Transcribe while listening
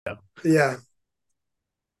Yeah.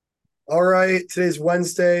 All right. Today's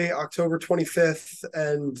Wednesday, October 25th,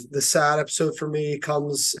 and the sad episode for me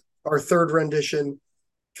comes our third rendition.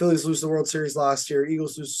 Phillies lose the World Series last year,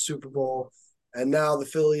 Eagles lose the Super Bowl, and now the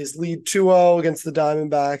Phillies lead 2-0 against the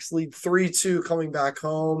Diamondbacks, lead 3-2 coming back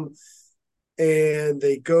home, and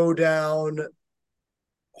they go down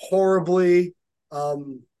horribly.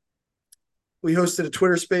 Um, we hosted a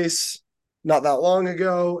Twitter space not that long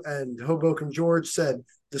ago, and Hoboken George said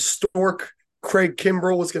the Stork Craig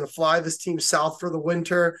Kimbrell was going to fly this team south for the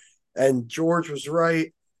winter, and George was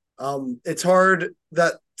right. It's hard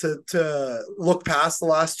that to look past the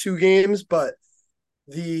last two games, but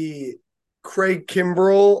the Craig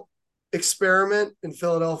Kimbrell experiment in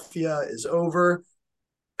Philadelphia is over.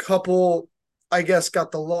 Couple, I guess,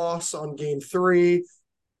 got the loss on game three,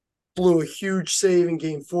 blew a huge save in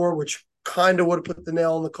game four, which kind of would have put the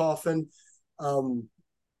nail in the coffin. Um,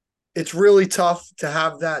 it's really tough to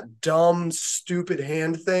have that dumb, stupid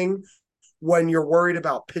hand thing when you're worried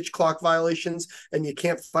about pitch clock violations and you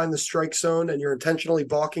can't find the strike zone and you're intentionally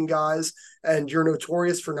balking guys and you're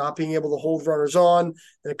notorious for not being able to hold runners on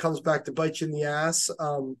and it comes back to bite you in the ass.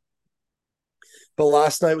 But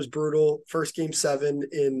last night was brutal. First game seven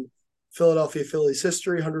in Philadelphia Phillies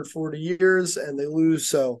history, 140 years, and they lose.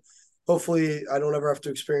 So hopefully I don't ever have to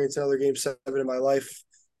experience another game seven in my life.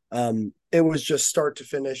 It was just start to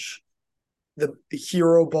finish the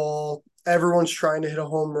hero ball. Everyone's trying to hit a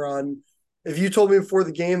home run. If you told me before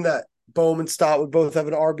the game that Bohm and Stott would both have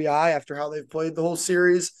an RBI after how they've played the whole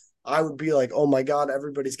series, I would be like, oh my God,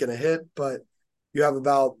 everybody's going to hit. But you have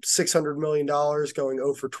about $600 million going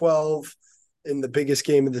 0 for 12 in the biggest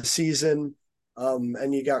game of the season.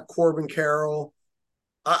 And you got Corbin Carroll.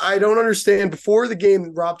 I don't understand. Before the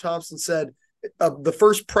game, Rob Thompson said the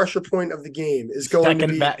first pressure point of the game is going to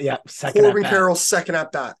Second be bat, yeah, second at Corbin bat. Carroll's second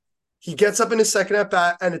at bat. He gets up in his second at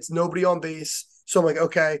bat and it's nobody on base. So I'm like,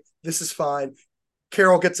 okay, this is fine.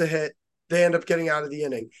 Carroll gets a hit. They end up getting out of the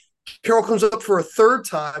inning. Carroll comes up for a third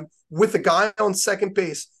time with a guy on second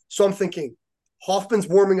base. So I'm thinking, Hoffman's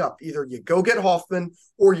warming up. Either you go get Hoffman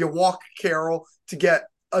or you walk Carroll to get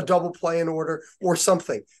a double play in order or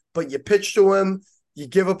something. But you pitch to him, you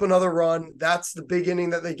give up another run. That's the big inning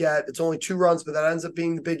that they get. It's only 2 runs, but that ends up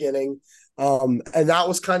being the big inning. And that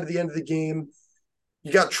was kind of the end of the game.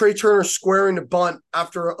 You got Trey Turner squaring a bunt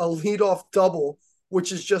after a leadoff double,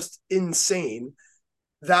 which is just insane.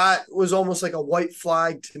 That was almost like a white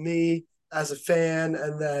flag to me as a fan.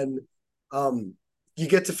 And then you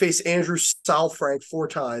get to face Andrew Salfrank 4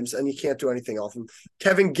 times and you can't do anything off him.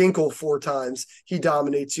 Kevin Ginkel 4 times, he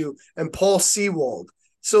dominates you. And Paul Sewald.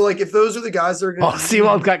 So, like, if those are the guys that are going Paul to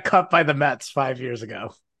Sewald lead got cut by the Mets 5 years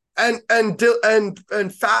ago. and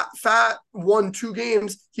Fat won 2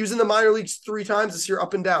 games. He was in the minor leagues 3 times this year,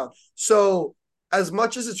 up and down. So as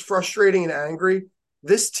much as it's frustrating and angry,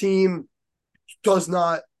 this team does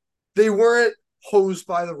not. They weren't hosed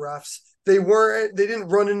by the refs. They weren't. They didn't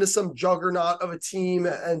run into some juggernaut of a team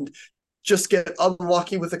and just get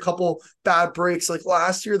unlucky with a couple bad breaks. Like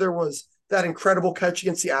last year, there was that incredible catch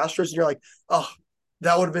against the Astros, and you're like, oh,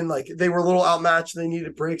 that would have been like they were a little outmatched. And they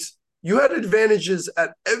needed breaks. You had advantages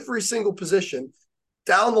at every single position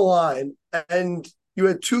down the line, and you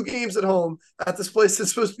had 2 games at home at this place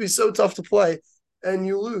that's supposed to be so tough to play, and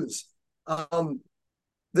you lose. Um,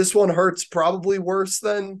 this one hurts probably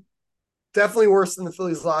definitely worse than the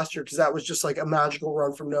Phillies last year because that was just like a magical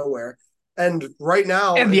run from nowhere. And right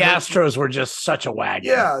now, And it the hurts. Astros were just such a wagon.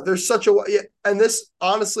 Yeah, there's such a yeah, and this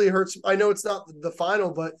honestly hurts. I know it's not the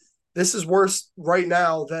final, but this is worse right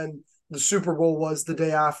now than the Super Bowl was the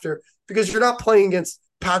day after because you're not playing against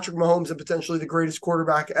Patrick Mahomes and potentially the greatest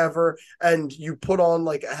quarterback ever, and you put on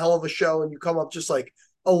like a hell of a show and you come up just like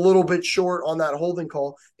a little bit short on that holding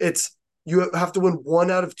call. It's you have to win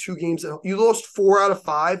 1 out of 2 games. You lost 4 out of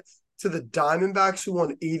 5 to the Diamondbacks who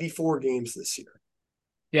won 84 games this year.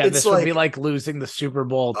 Yeah, It's this would be like, like losing the Super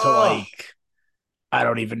Bowl to oh, like I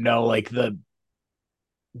don't even know, like the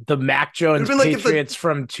Mac it would have Jones been like if the Patriots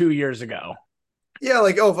from 2 years ago. yeah,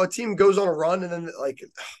 like oh, if a team goes on a run and then like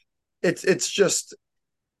it's just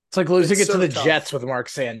It's like losing it's it to so the Jets tough. with Mark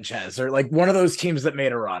Sanchez or like one of those teams that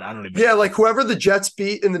made a run. I don't even Yeah, like know. whoever the Jets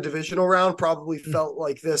beat in the divisional round probably felt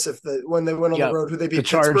like this if the when they went on the Yep. road, who they The beat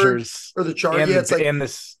Pittsburgh Chargers or the Char. Yeah, and the and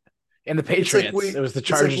this and the Patriots. It was the it's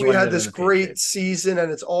like Chargers we winning had it and this the great Patriots. season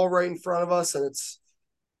and it's all right in front of us and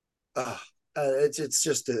uh, it's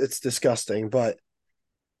just it's disgusting. But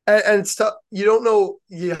and it's tough. You don't know.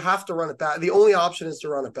 You have to run it back. The only option is to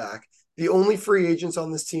run it back. The only free agents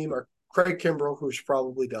on this team are Craig Kimbrell, who's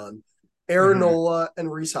probably done, Aaron Mm-hmm. Nola,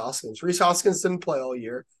 and Reese Hoskins. Reese Hoskins didn't play all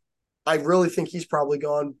year. I really think he's probably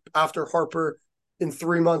gone after Harper in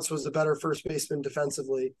 3 months was a better first baseman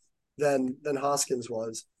defensively than Hoskins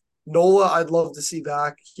was. Nola, I'd love to see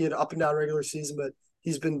back. He had up and down regular season, but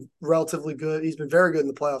he's been relatively good. He's been very good in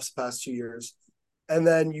the playoffs the past 2 years. And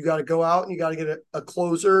then you got to go out and you got to get a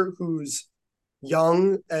closer who's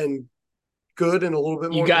young and good and a little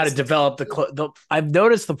bit You more got to consistent. develop I've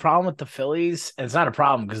noticed the problem with the Phillies, and it's not a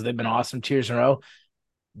problem because they've been awesome 2 years in a row.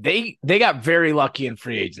 They got very lucky in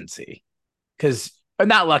free agency because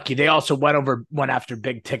not lucky. They also went after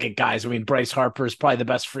big ticket guys. I mean, Bryce Harper is probably the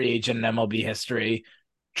best free agent in MLB history.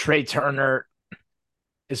 Trey Turner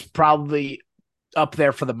is probably up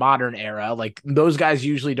there for the modern era. Like those guys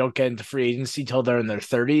usually don't get into free agency till they're in their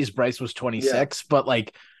 30s. Bryce was Yeah. 26, but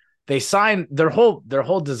like they signed their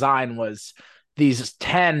whole design was these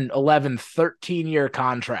 10, 11, 13-year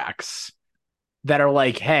contracts that are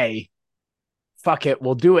like, hey, fuck it,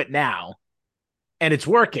 we'll do it now. And it's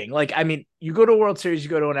working. Like, I mean, you go to a World Series, you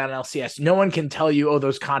go to an NLCS, no one can tell you, oh,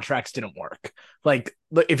 those contracts didn't work. Like,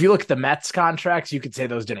 if you look at the Mets contracts, you could say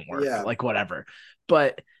those didn't work, Yeah. like, whatever.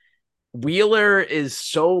 But Wheeler is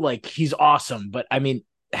so, like, he's awesome. But I mean,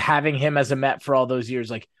 having him as a Met for all those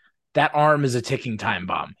years, like, that arm is a ticking time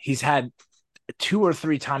bomb. He's had 2 or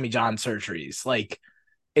 3 Tommy John surgeries. Like,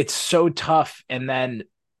 it's so tough. And then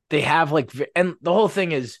they have, like, and the whole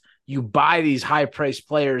thing is, you buy these high priced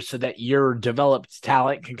players so that your developed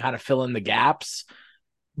talent can kind of fill in the gaps.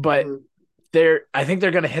 But Mhm. I think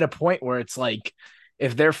they're going to hit a point where it's like,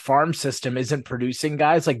 if their farm system isn't producing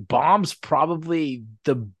guys, like Baum's probably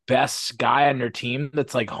the best guy on your team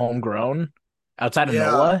that's like homegrown outside of Yeah.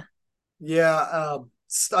 Nola. Yeah.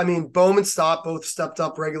 I mean, Bohm and Stott both stepped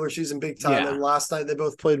up regular season big time, Yeah. and last night they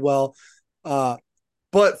both played well. Uh,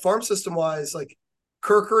 but farm system wise, like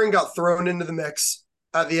Kirkering got thrown into the mix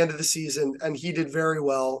at the end of the season, and he did very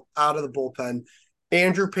well out of the bullpen.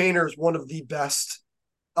 Andrew Painter is one of the best.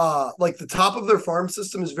 Like the top of their farm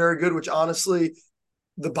system is very good, which honestly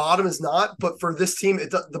the bottom is not. But for this team,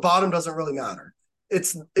 the bottom doesn't really matter.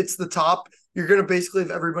 It's the top. You're going to basically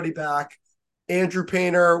have everybody back. Andrew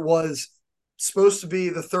Painter was supposed to be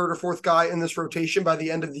the third or fourth guy in this rotation by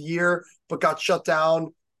the end of the year, but got shut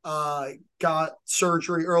down, got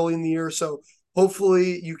surgery early in the year. So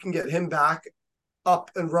hopefully you can get him back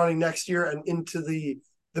up and running next year and into the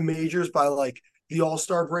majors by like the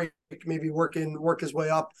All-Star break, maybe work his way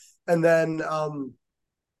up. And then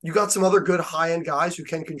you got some other good high-end guys who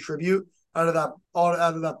can contribute the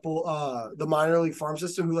minor league farm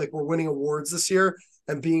system who like were winning awards this year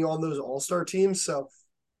and being on those all-star teams. So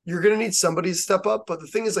you're going to need somebody to step up. But the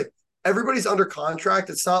thing is, like, everybody's under contract.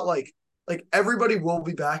 It's not like everybody will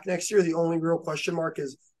be back next year. The only real question mark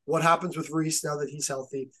is what happens with Reese now that he's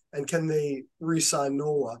healthy, and can they re-sign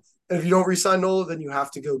Nola? And if you don't re-sign Nola, then you have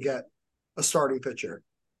to go get a starting pitcher.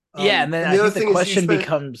 Yeah. And then And I the other think the thing is question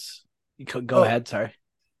becomes, you could go oh ahead. Sorry.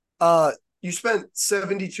 uh you spent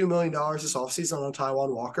 $72 million this offseason on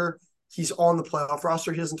Taiwan Walker. He's on the playoff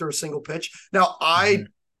roster. He doesn't throw a single pitch. Now Mm-hmm. I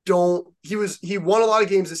don't. He won a lot of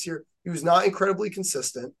games this year. He was not incredibly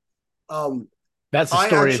consistent. Um, That's the I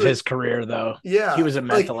story of actually, his career, though. He yeah, was a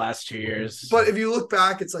Met the like, last 2 years. but if you look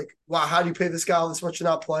back, it's like, wow, how do you pay this guy all this much to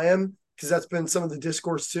not play him? Because that's been some of the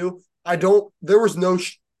discourse too. I don't. There was no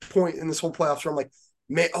point in this whole playoffs where I'm like,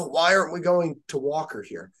 man, oh, why aren't we going to Walker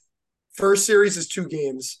here? First series is 2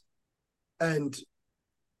 games, and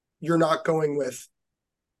you're not going with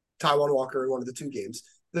Taiwan Walker in one of the 2 games.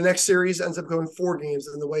 The next series ends up going 4 games,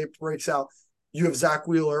 and the way it breaks out, you have Zach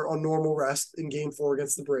Wheeler on normal rest in Game 4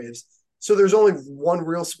 against the Braves. So there's only one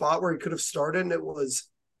real spot where he could have started, and it was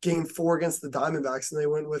Game 4 against the Diamondbacks, and they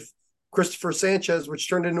went with Christopher Sanchez, which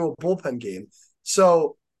turned into a bullpen game.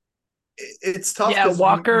 So it's tough Yeah, because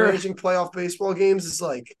Walker. managing playoff baseball games is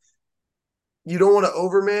like you don't want to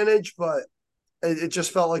overmanage, but it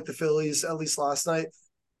just felt like the Phillies, at least last night,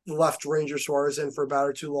 left Ranger Suarez in for a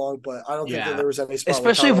batter too long, but I don't think that Yeah. there was any spot where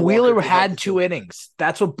Especially if Taiwan Walker Wheeler could help had the two team. innings.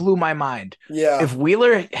 That's what blew my mind. Yeah. If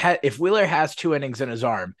Wheeler has 2 innings in his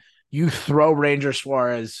arm, you throw Ranger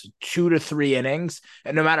Suarez 2 to 3 innings,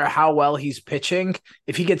 and no matter how well he's pitching,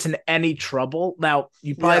 if he gets in any trouble, now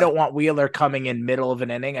you probably Yeah. don't want Wheeler coming in middle of an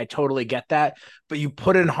inning. I totally get that, but you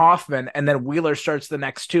put in Hoffman, and then Wheeler starts the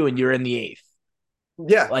next 2, and you're in the eighth.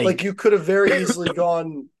 Yeah. Like you Like, could have very easily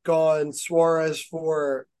gone Suarez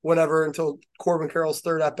for whenever until Corbin Carroll's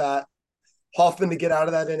third at bat, Hoffman to get out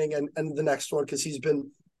of that inning and the next one because he's been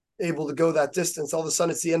able to go that distance. All of a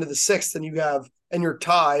sudden it's the end of the sixth and you're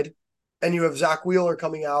tied and you have Zach Wheeler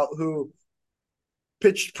coming out who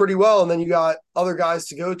pitched pretty well, and then you got other guys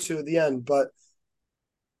to go to at the end. But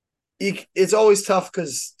it's always tough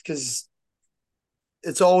because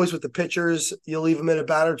it's always with the pitchers. You leave them in a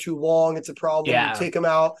batter too long, it's a problem. You Yeah. take them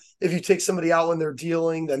out. If you take somebody out when they're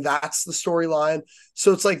dealing, then that's the storyline.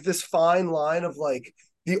 So it's like this fine line of like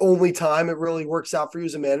the only time it really works out for you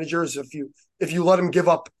as a manager is if you let him give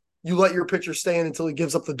up, you let your pitcher stay in until he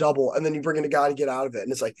gives up the double, and then you bring in a guy to get out of it.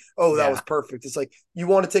 And it's like, oh, that was Yeah. perfect. It's like you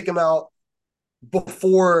want to take him out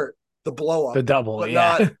before the blow The up, double. but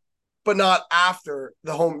Yeah. not after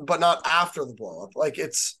the home, but not after the blow up. Like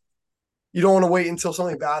it's you don't want to wait until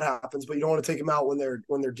something bad happens, but you don't want to take them out when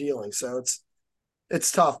they're dealing. So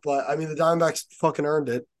it's tough, but I mean the Diamondbacks fucking earned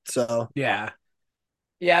it. So Yeah.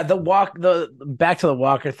 Yeah, the back to the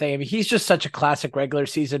Walker thing. I mean, he's just such a classic regular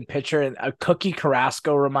season pitcher, and a Cookie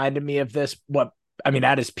Carrasco reminded me of this. What I mean,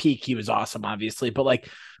 at his peak, he was awesome, obviously, but like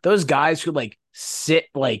those guys who like sit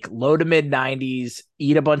like low to mid 90s,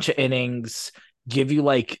 eat a bunch of innings, give you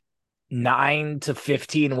like 9 to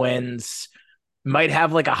 15 wins, might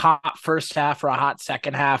have like a hot first half or a hot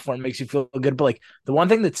second half where it makes you feel good. But like the one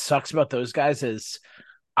thing that sucks about those guys is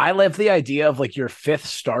I love the idea of like your fifth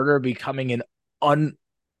starter becoming an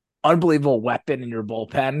unbelievable weapon in your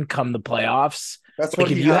bullpen come the playoffs. that's what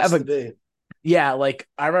Like if he you has have to a be. yeah, like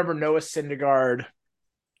I remember Noah Syndergaard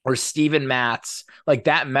or Steven Matz, like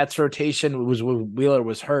that Mets rotation was when Wheeler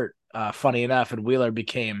was hurt. Funny enough, and Wheeler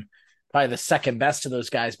became probably the second best of those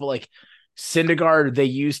guys. But like Syndergaard, they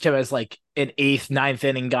used him as like an eighth, ninth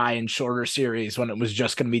inning guy in shorter series when it was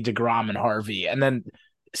just going to be DeGrom and Harvey. And then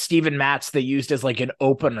Steven Matz, they used as like an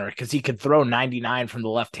opener because he could throw 99 from the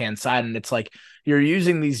left hand side. And it's like you're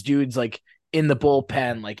using these dudes like in the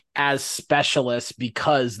bullpen, like as specialists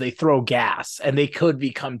because they throw gas and they could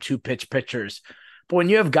become two pitch pitchers. But when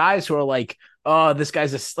you have guys who are like, oh, this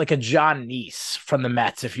guy's like a John Neese from the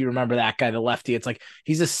Mets, if you remember that guy, the lefty, it's like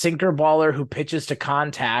he's a sinker baller who pitches to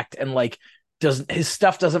contact and like doesn't his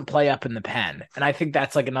stuff doesn't play up in the pen. And I think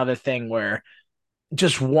that's like another thing where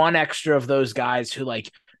just one extra of those guys who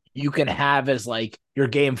like you can have as like your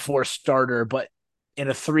game four starter, but in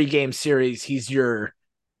a 3 game series, he's your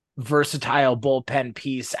versatile bullpen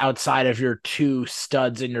piece outside of your two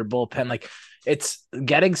studs in your bullpen. Like it's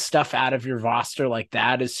getting stuff out of your roster like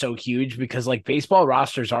that is so huge because like baseball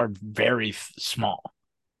rosters are very small.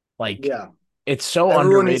 Like Yeah, it's so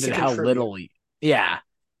everyone needs to underrated how contribute. little. Yeah.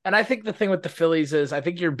 And I think the thing with the Phillies is I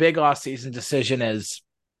think your big off-season decision is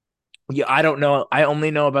yeah, I don't know. I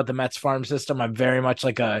only know about the Mets farm system. I'm very much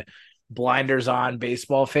like a blinders on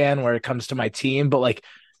baseball fan where it comes to my team. But like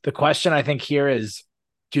the question I think here is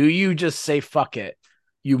do you just say fuck it?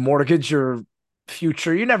 You mortgage your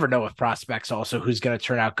future. You never know with prospects also who's going to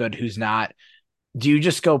turn out good, who's not. Do you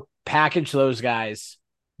just go package those guys,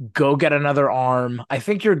 go get another arm? I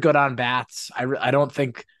think you're good on bats. I don't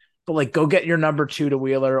think, but like go get your number two to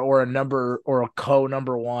Wheeler or a number or a co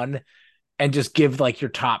number one and just give like your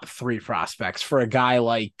top 3 prospects for a guy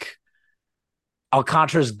like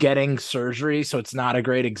Alcantara's getting surgery, so it's not a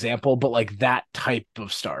great example, but like that type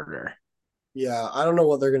of starter. Yeah, I don't know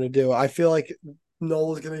what they're gonna do. I feel like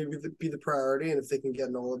Nola's gonna be the priority, and if they can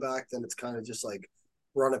get Nola back, then it's kind of just like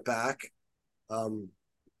run it back, um,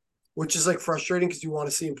 which is like frustrating because you want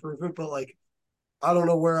to see improvement, but like I don't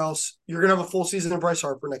know where else you're gonna have a full season of Bryce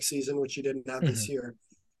Harper next season, which you didn't have this Mm-hmm. year.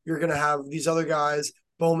 You're gonna have these other guys,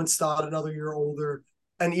 Bowman Stott another year older,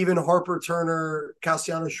 and even Harper, Turner,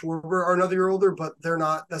 Castellanos, Schwarber are another year older, but they're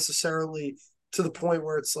not necessarily to the point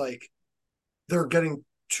where it's like they're getting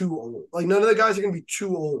too old. Like none of the guys are gonna be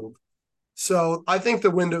too old. So I think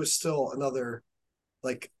the window is still another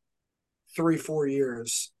like 3-4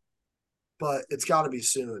 years, but it's got to be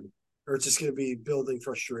soon, or it's just going to be building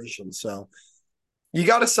frustration. So you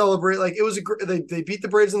got to celebrate. Like it was they beat the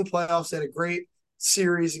Braves in the playoffs. They had a great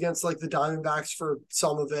series against like the Diamondbacks for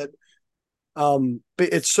some of it. But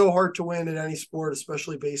it's so hard to win in any sport,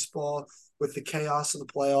 especially baseball, with the chaos of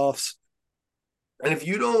the playoffs. And if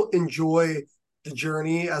you don't enjoy the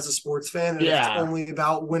journey as a sports fan, and if it's Yeah. only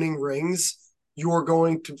about winning rings, you're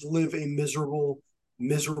going to live a miserable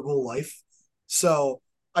life. So,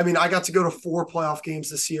 I mean, I got to go to 4 playoff games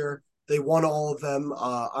this year. They won all of them.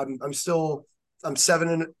 I'm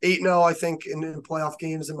 7-8 now, I think, in playoff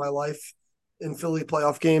games in my life, in Philly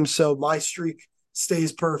playoff games. So my streak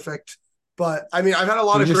stays perfect. But I mean, I've had a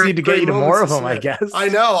lot We of just need to get great you to moments more of this them, I year. I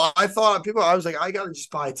guess. know. I was like, I gotta just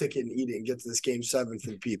buy a ticket and eat it and get to this game 7 for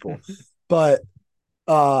the people. But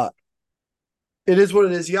uh it is what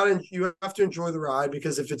it is. You have to enjoy the ride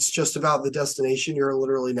because if it's just about the destination, you're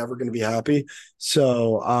literally never going to be happy.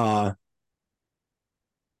 So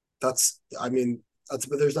that's I mean that's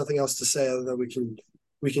but there's nothing else to say other than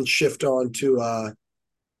we can shift on to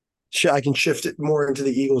I can shift it more into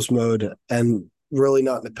the Eagles mode and really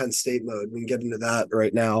not in the Penn State mode. We can get into that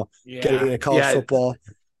right now. Getting Yeah. into college Yeah. football.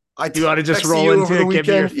 I You want to just texted roll you over into the it? Give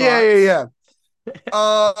me your weekend. Yeah, yeah, thoughts. yeah.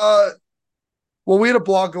 Uh, well, we had a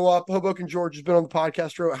blog go up. Hoboken George has been on the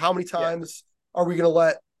podcast. Wrote, how many Yeah. times are we going to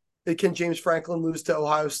let can James Franklin lose to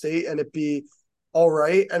Ohio State and it be all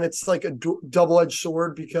right? And it's like a double-edged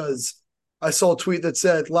sword because I saw a tweet that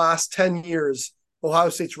said last 10 years, Ohio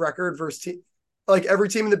State's record versus like every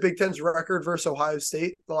team in the Big Ten's record versus Ohio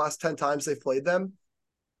State, the last 10 times they've played them,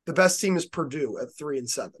 the best team is Purdue at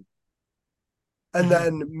 3-7. And Mhm.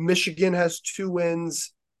 then Michigan has 2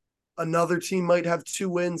 wins. Another team might have 2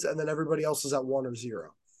 wins, and then everybody else is at 1 or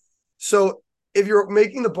 0. So if you're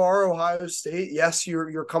making the bar Ohio State, yes,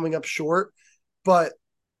 you're coming up short, but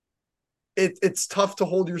it's tough to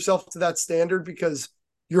hold yourself to that standard because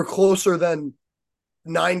you're closer than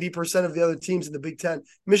 90% of the other teams in the Big Ten.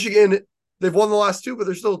 Michigan, they've won the last 2, but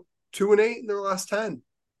they're still 2-8 in their last 10.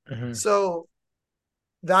 Mhm. So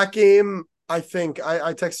that game, I think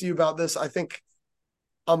I texted you about this. I think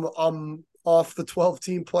I'm off the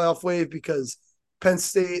 12-team playoff wave because Penn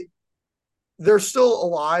State, they're still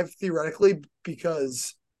alive theoretically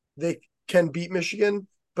because they can beat Michigan,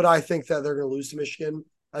 but I think that they're going to lose to Michigan.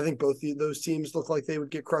 I think both those teams look like they would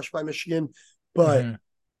get crushed by Michigan. But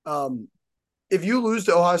Mhm. if you lose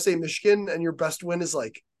to Ohio State, Michigan, and your best win is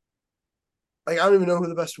like I don't even know who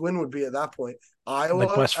the best win would be at that point. Like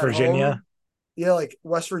Iowa West at Virginia. home, yeah, like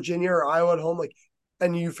West Virginia or Iowa at home, like,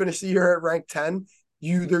 and you finish the year at rank 10,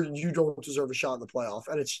 you don't deserve a shot in the playoff,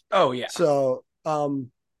 and it's Oh yeah. so.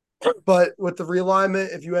 But with the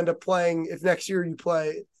realignment, if you end up playing, if next year you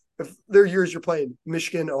play, if there are years you're playing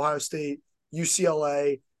Michigan, Ohio State,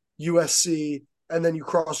 UCLA, USC, and then you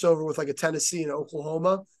cross over with like a Tennessee and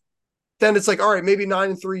Oklahoma, then it's like, all right, maybe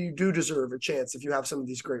 9-3, you do deserve a chance if you have some of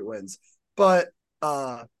these great wins. But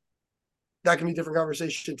uh, that can be a different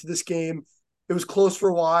conversation. To this game, it was close for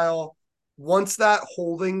a while. Once that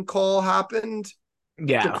holding call happened to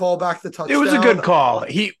Yeah. call back the It was a touchdown, good call.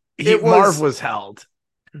 He it Marv was was held.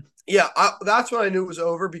 yeah, that's when I knew it was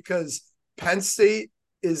over because Penn State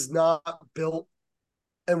is not built,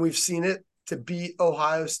 and we've seen it to beat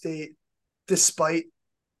Ohio State despite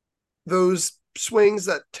those swings,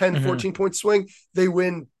 that 10, Mhm. 14 point swing. They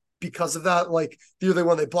win because of that. Like the other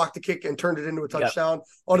one, they blocked the kick and turned it into a Yep. touchdown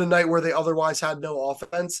on a night where they otherwise had no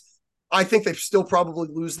offense. I think they still probably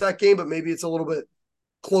lose that game, but maybe it's a little bit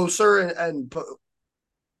closer.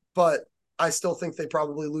 But I still think they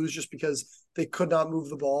probably lose just because they could not move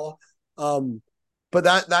the ball. Um, but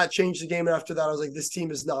that changed the game. And after that, I was like, this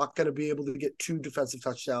team is not going to be able to get 2 defensive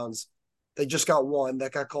touchdowns. They just got one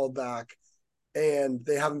that got called back, and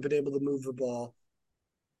they haven't been able to move the ball.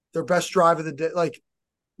 Their best drive of the day, like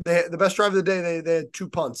the best drive of the day, they had 2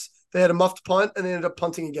 punts. They had a muffed punt, and they ended up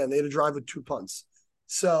punting again. They had a drive with 2 punts.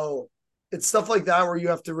 So it's stuff like that where you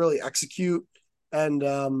have to really execute.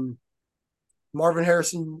 And Marvin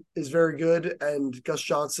Harrison is very good, and Gus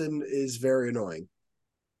Johnson is very annoying.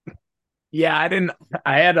 Yeah,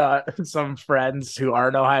 I had some friends who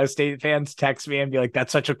aren't Ohio State fans text me and be like,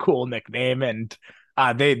 that's such a cool nickname. And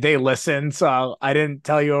they listen. So I didn't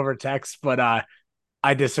tell you over text, but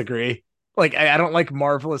I disagree. Like I don't like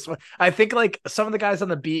Marvelous. I think like some of the guys on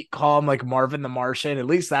the beat call him like Marvin the Martian. At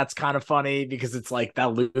least that's kind of funny because it's like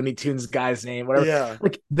that Looney Tunes guy's name, whatever. Yeah,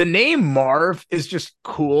 Like the name Marv is just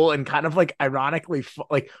cool and kind of like ironically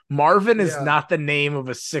like Marvin is yeah, not the name of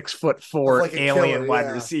a 6'4" of like a killer. alien wide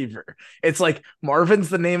Yeah, receiver. It's like Marvin's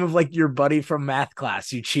the name of like your buddy from math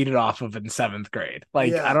class you cheated off of in 7th grade.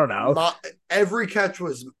 Like I yeah. don't know. Every catch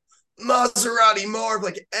was Maserati Marv,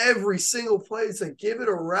 like every single play. It's like, give it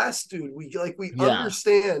a rest, dude. We Yeah.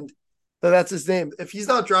 understand that that's his name. If he's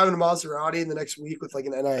not driving a Maserati in the next week with like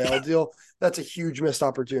an NIL deal, that's a huge missed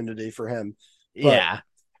opportunity for him. But Yeah.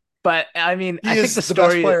 But I mean, he I think the is the best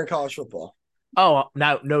story. player in college football. Oh,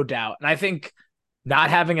 no doubt. And I think not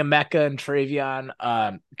having a Mecca and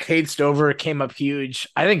Travion, Cade Stover came up huge.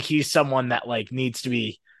 I think he's someone that like needs to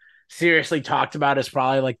be seriously talked about as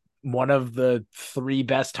probably like one of the 3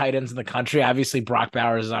 best tight ends in the country. Obviously, Brock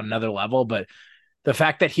Bowers is on another level, but the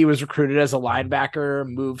fact that he was recruited as a linebacker,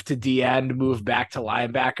 moved to D end, moved back to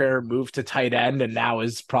linebacker, moved to tight end, and now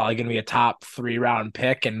is probably going to be a top 3 round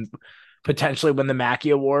pick and potentially win the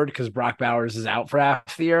Mackey Award because Brock Bowers is out for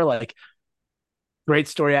half the year. Like great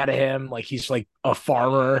story out of him. Like he's like a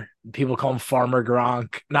farmer. People call him Farmer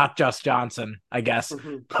Gronk, not just Johnson, I guess.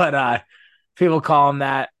 Mhm. But people call him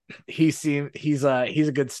that. He's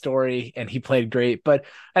a good story and he played great. But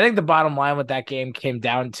I think the bottom line with that game came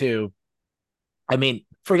down to, I mean,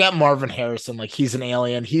 forget Marvin Harrison. Like he's an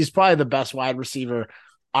alien. He's probably the best wide receiver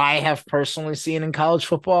I have personally seen in college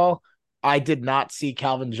football. I did not see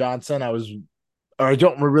Calvin Johnson. I was or I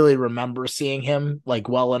don't really remember seeing him like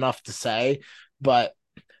well enough to say, but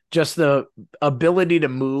just the ability to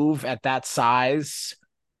move at that size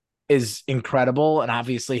is incredible. And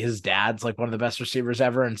obviously his dad's like one of the best receivers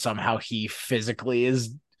ever. And somehow he physically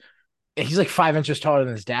is, he's like 5 inches taller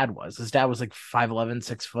than his dad was. His dad was like 5'11",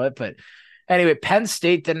 6 foot. But anyway, Penn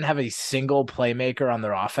State didn't have a single playmaker on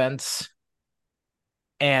their offense.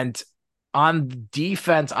 And on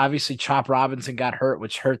defense, obviously Chop Robinson got hurt,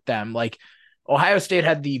 which hurt them. Like Ohio State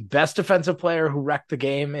had the best defensive player who wrecked the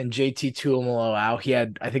game in JT Tuimoloau. He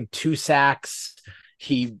had, I think, 2 sacks.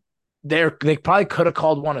 They probably could have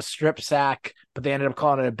called one a strip sack, but they ended up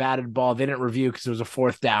calling it a batted ball. They didn't review because it was a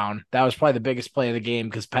 4th down. That was probably the biggest play of the game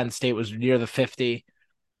because Penn State was near the 50.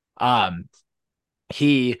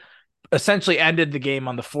 He essentially ended the game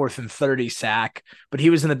on the 4th and 30 sack, but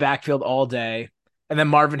he was in the backfield all day. And then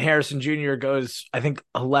Marvin Harrison Jr. goes, I think,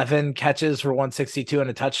 11 catches for 162 and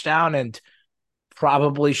a touchdown, and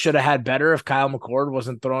probably should have had better if Kyle McCord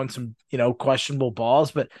wasn't throwing some, questionable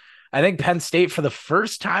balls. But I think Penn State, for the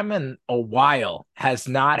first time in a while, has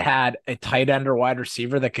not had a tight end or wide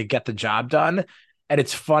receiver that could get the job done. And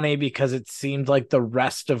it's funny because it seemed like the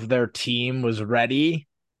rest of their team was ready,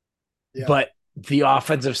 but the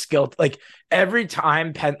offensive skill, like every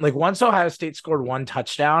time once Ohio State scored 1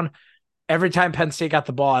 touchdown, every time Penn State got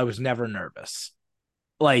the ball, I was never nervous.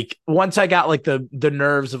 Like once I got like the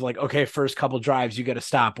nerves of like, okay, first couple drives, you got to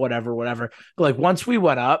stop, whatever. But like once we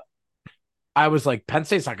went up, I was like, Penn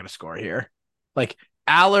State's not going to score here. Like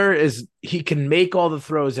Aller he can make all the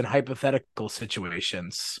throws in hypothetical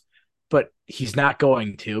situations, but he's not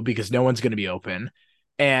going to because no one's going to be open.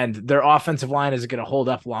 And their offensive line isn't going to hold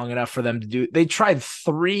up long enough for them to do. They tried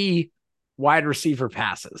 3 wide receiver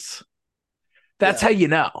passes. That's how you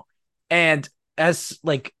know. And as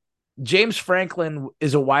like James Franklin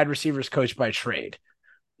is a wide receivers coach by trade.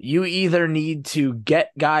 You either need to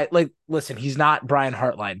get listen, he's not Brian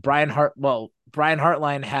Hartline. Brian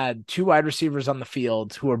Hartline had 2 wide receivers on the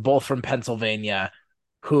field who are both from Pennsylvania,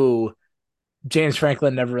 who James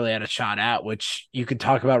Franklin never really had a shot at, which you could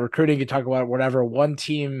talk about recruiting, you could talk about whatever. One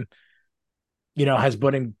team, has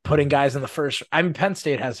putting guys in the first. I mean, Penn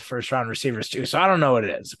State has first round receivers too, so I don't know what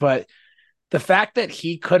it is, but the fact that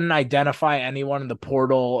he couldn't identify anyone in the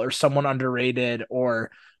portal or someone underrated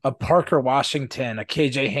or a Parker Washington, a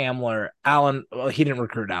KJ Hamler, he didn't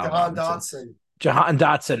recruit Allen. Jahan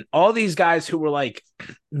Dotson, all these guys who were like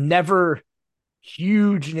never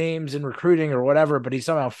huge names in recruiting or whatever, but he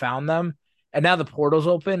somehow found them. And now the portal's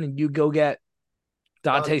open and you go get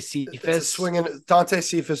Dante Cephas. Dante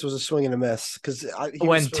Cephas was a swing and a miss because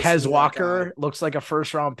when Tez Walker looks like a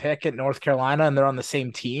 1st-round pick at North Carolina and they're on the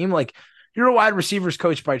same team, like you're a wide receivers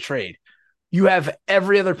coach by trade. You have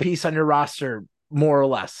every other piece on your roster, more or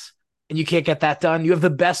less, and you can't get that done. You have the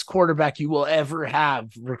best quarterback you will ever have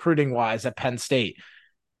recruiting-wise at Penn State,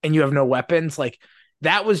 and you have no weapons. Like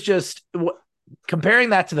that was just comparing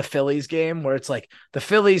that to the Phillies game where it's like the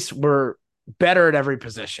Phillies were better at every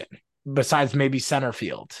position besides maybe center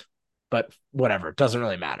field, but whatever, it doesn't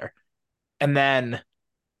really matter. And then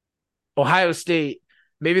Ohio State,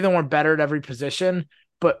 maybe they weren't better at every position,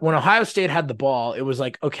 but when Ohio State had the ball, it was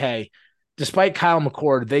like, okay, despite Kyle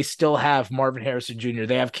McCord, they still have Marvin Harrison Jr.,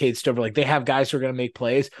 they have Cade Stover, like they have guys who are going to make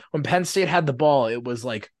plays. When Penn State had the ball, it was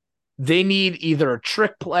like they need either a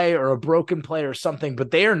trick play or a broken play or something,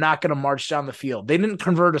 but they are not going to march down the field. They didn't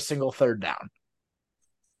convert a single 3rd down.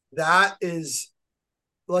 That is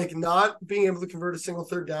like not being able to convert a single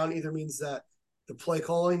 3rd down either means that the play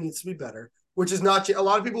calling needs to be better, which is not a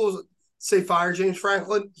lot of people say fire James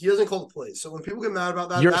Franklin. He doesn't call the plays. So when people get mad about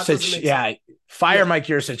that, Yursich, sense. Fire Mike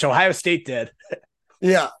Yursich. Ohio State did.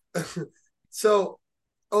 Yeah. So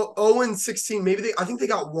 0-16, maybe I think they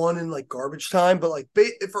got 1 in like garbage time, but like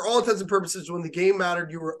for all intents and purposes, when the game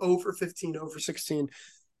mattered, you were 0-15, 0-16.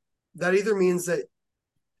 That either means that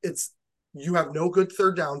you have no good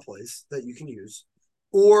 3rd down plays that you can use,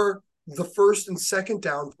 or the 1st and 2nd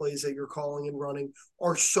down plays that you're calling and running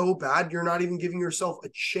are so bad, you're not even giving yourself a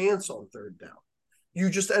chance on 3rd down. You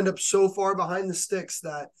just end up so far behind the sticks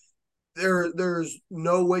that there's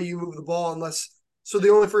no way you move the ball unless. So the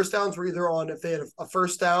only 1st downs were either on if they had a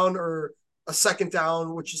 1st down or a 2nd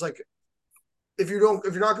down, which is like if you're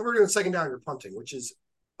not converting on 2nd down, you're punting, which is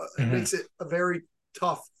makes it a very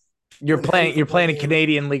tough. You're playing in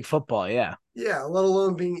Canadian League football, yeah. Yeah, let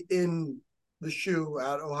alone being in the shoe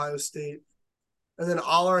at Ohio State. And then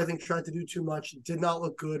Aller, I think, tried to do too much. Did not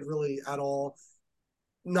look good really at all.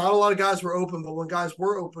 Not a lot of guys were open, but when guys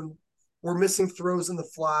were open, we're missing throws in the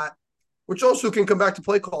flat, which also can come back to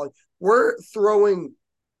play calling. We're throwing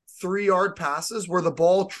 3-yard passes where the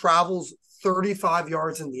ball travels 35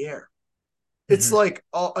 yards in the air. It's like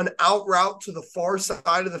an out route to the far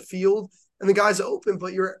side of the field, and the guy's open,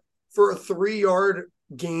 but you're for a 3-yard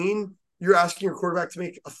gain, you're asking your quarterback to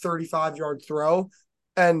make a 35-yard throw.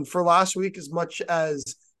 And for last week, as much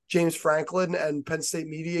as James Franklin and Penn State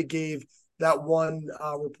media gave that one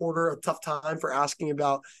reporter a tough time for asking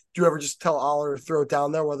about, do you ever just tell Aller to throw it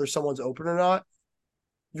down there, whether someone's open or not?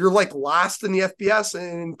 You're like last in the FBS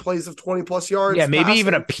in plays of 20 plus yards. Yeah, maybe passing.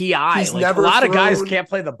 even a PI. He's like never a lot thrown, of guys can't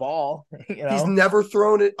play the ball. He's never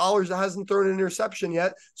thrown it. Allers hasn't thrown an interception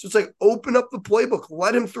yet. So it's like, open up the playbook.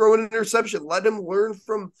 Let him throw an interception. Let him learn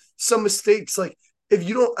from some mistakes. Like, if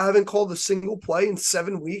you haven't called a single play in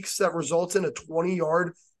 7 weeks that results in a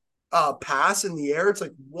 20-yard pass in the air, it's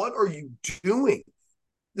like, what are you doing?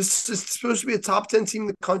 This is supposed to be a top 10 team in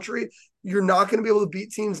the country. You're not going to be able to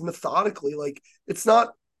beat teams methodically. Like, it's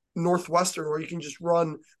not Northwestern where you can just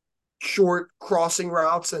run short crossing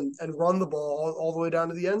routes and run the ball all the way down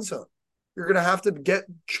to the end zone. You're going to have to get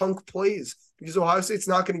chunk plays because Ohio State's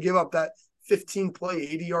not going to give up that 15-play,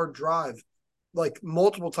 80-yard drive like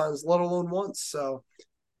multiple times, let alone once. So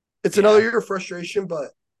it's another year of frustration, but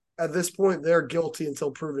at this point, they're guilty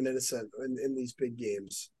until proven innocent in these big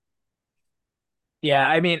games. Yeah,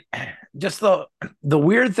 I mean, just the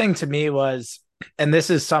weird thing to me was, and this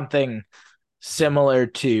is something similar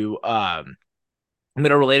to I'm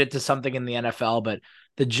going to relate it to something in the NFL, but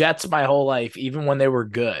the Jets my whole life, even when they were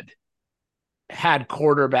good, had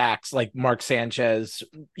quarterbacks like Mark Sanchez,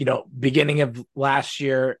 beginning of last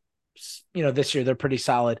year, this year they're pretty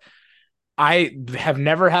solid. I have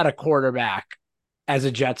never had a quarterback as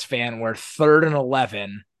a Jets fan where 3rd and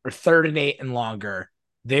 11 or 3rd and 8 and longer,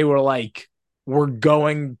 they were like, we're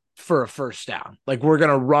going for a first down. Like, we're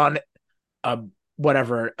going to run a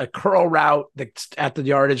curl route that's at the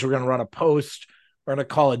yardage. We're going to run a post. We're going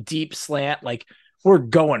to call a deep slant. Like, we're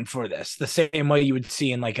going for this the same way you would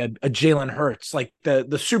see in like a Jalen Hurts, like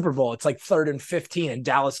the Super Bowl. It's like 3rd and 15 and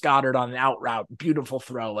Dallas Goedert on an out route. Beautiful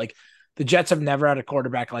throw. Like, the Jets have never had a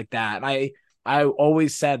quarterback like that. And I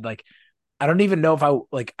always said, like, I don't even know if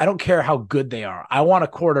I don't care how good they are. I want a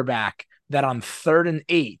quarterback that on 3rd and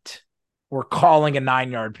 8, we're calling a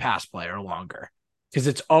 9-yard pass play or longer. Because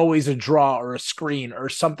it's always a draw or a screen or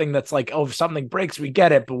something that's like, oh, if something breaks, we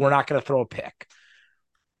get it, but we're not going to throw a pick.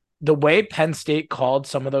 The way Penn State called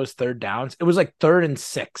some of those 3rd downs, it was like 3rd and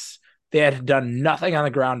 6. They had done nothing on the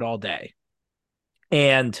ground all day.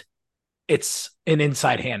 And it's an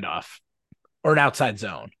inside handoff or an outside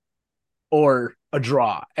zone or a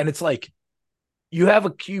draw. And it's like, you have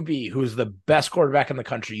a QB who's the best quarterback in the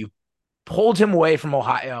country. You pulled him away from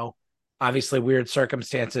Ohio. Obviously, weird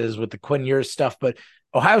circumstances with the Quinn Ewers stuff, but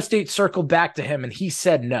Ohio State circled back to him and he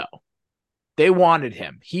said no. They wanted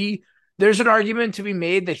him. There's an argument to be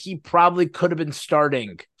made that he probably could have been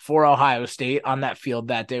starting for Ohio State on that field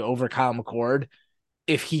that day over Kyle McCord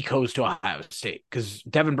if he goes to Ohio State, because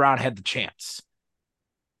Devin Brown had the chance.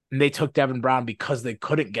 And they took Devin Brown because they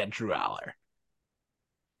couldn't get Drew Aller.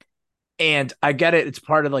 And I get it. It's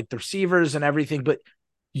part of like the receivers and everything, but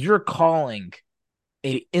you're calling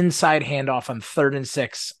an inside handoff on 3rd and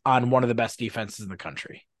 6 on one of the best defenses in the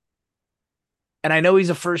country. And I know he's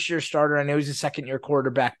a first-year starter. I know he's a second-year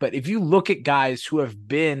quarterback. But if you look at guys who have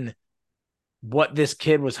been what this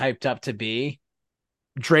kid was hyped up to be,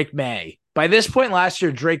 Drake May. By this point last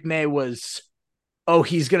year, Drake May was,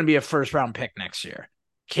 he's going to be a first-round pick next year.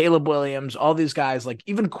 Caleb Williams, all these guys, like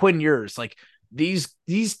even Quinn Ewers, like these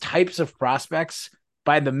types of prospects,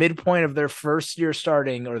 by the midpoint of their first year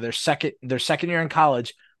starting or their second year in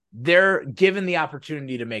college, they're given the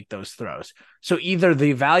opportunity to make those throws. So either the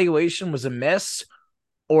evaluation was a miss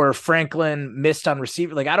or Franklin missed on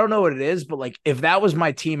receiver. Like, I don't know what it is, but like, if that was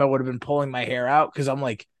my team, I would have been pulling my hair out. Cause I'm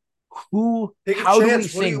like, how do we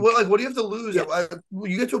think? What do you have to lose? Yeah.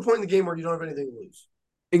 You get to a point in the game where you don't have anything to lose.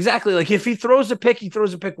 Exactly. Like, if he throws a pick,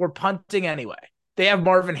 we're punting anyway. They have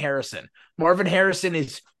Marvin Harrison. Marvin Harrison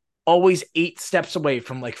is always 8 steps away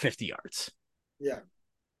from like 50 yards. Yeah.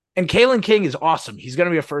 And Kalen King is awesome. He's going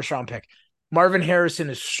to be a first-round pick. Marvin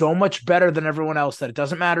Harrison is so much better than everyone else that it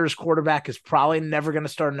doesn't matter. His quarterback is probably never going to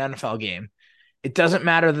start an NFL game. It doesn't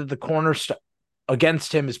matter that the corner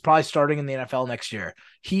against him is probably starting in the NFL next year.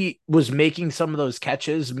 He was making some of those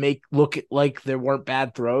catches look like there weren't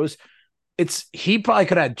bad throws. He probably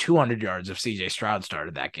could have had 200 yards if CJ Stroud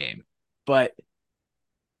started that game.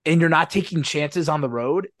 And you're not taking chances on the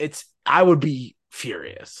road, I would be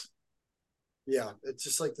furious. Yeah, it's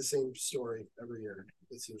just like the same story every year,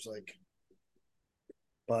 it seems like.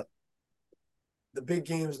 But the big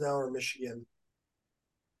games now are Michigan.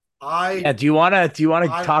 Do you want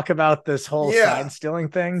to talk about this whole sign stealing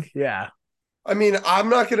thing? Yeah. I mean, I'm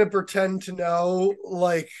not going to pretend to know.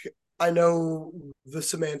 Like, I know the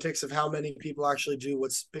semantics of how many people actually do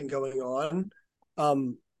what's been going on.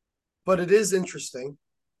 Um, but it is interesting.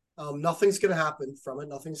 Nothing's going to happen from it.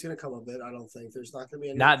 Nothing's going to come of it. I don't think there's not going to be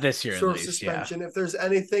any Not this year, at sort of least. Yeah. suspension. If there's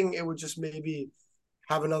anything, it would just maybe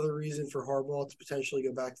have another reason for Harbaugh to potentially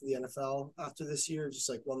go back to the NFL after this year, just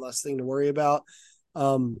like one less thing to worry about.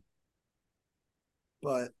 Um,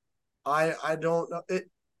 but I don't know.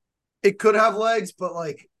 It could have legs, but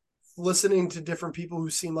like listening to different people who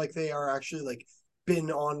seem like they are actually like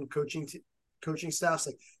been on coaching staffs,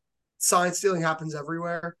 like sign stealing happens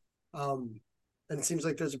everywhere. And it seems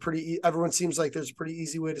like everyone seems like there's a pretty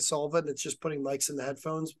easy way to solve it. And it's just putting mics in the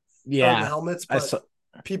headphones or in the Yeah. helmets. I But saw,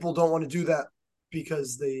 people don't want to do that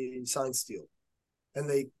because they sign steal and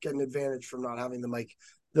they get an advantage from not having the mic,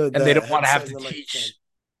 and they the don't want to have headset to and the microphone. teach.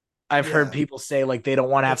 I've heard Yeah, people say like they don't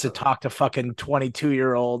want to have it's to talk to fucking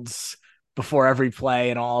 22-year-olds before every play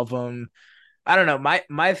and all of them. I don't know.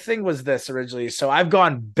 My thing was this originally. So I've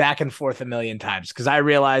gone back and forth a million times because I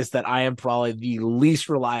realized that I am probably the least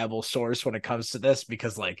reliable source when it comes to this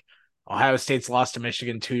because like Ohio State's lost to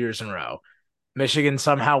Michigan 2 years in a row. Michigan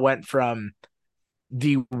somehow went from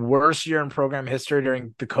the worst year in program history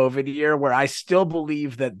during the COVID year, where I still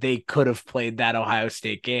believe that they could have played that Ohio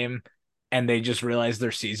State game and they just realized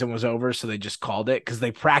their season was over. So they just called it because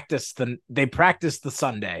they practiced the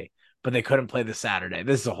Sunday, but they couldn't play the Saturday.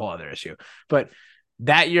 This is a whole other issue. But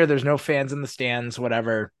that year, there's no fans in the stands,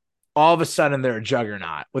 whatever. All of a sudden, they're a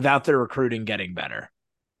juggernaut without their recruiting getting better.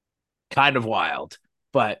 Kind of wild.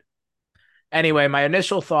 But anyway, my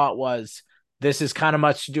initial thought was this is kind of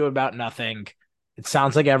much to do about nothing. It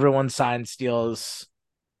sounds like everyone sign steals,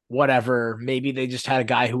 whatever. Maybe they just had a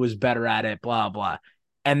guy who was better at it, blah, blah.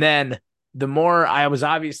 And then the more I was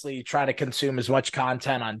obviously trying to consume as much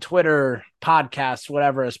content on Twitter, podcasts,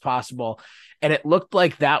 whatever as possible. And it looked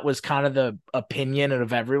like that was kind of the opinion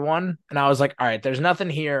of everyone. And I was like, all right, there's nothing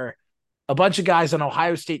here. A bunch of guys on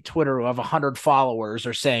Ohio State Twitter who have 100 followers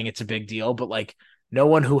are saying it's a big deal, but like no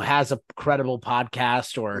one who has a credible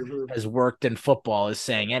podcast or mm-hmm. has worked in football is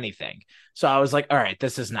saying anything. So I was like, all right,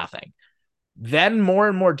 this is nothing. Then more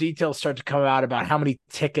and more details start to come out about how many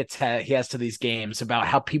tickets he has to these games, about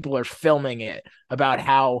how people are filming it, about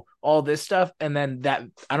how all this stuff. And then that,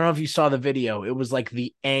 I don't know if you saw the video. It was like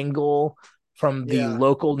the angle from the Yeah,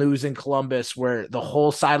 local news in Columbus where the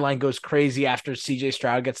whole sideline goes crazy after CJ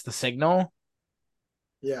Stroud gets the signal.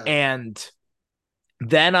 yeah, And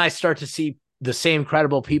then I start to see the same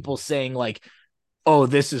credible people saying like, oh,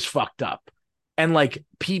 this is fucked up. And like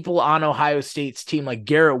people on Ohio State's team, like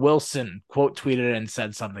Garrett Wilson quote tweeted and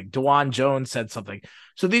said something. DeJuan Jones said something.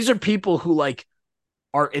 So these are people who like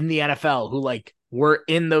are in the NFL, who like were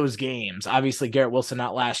in those games. Obviously Garrett Wilson,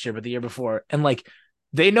 not last year, but the year before. And like,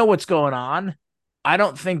 they know what's going on. I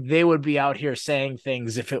don't think they would be out here saying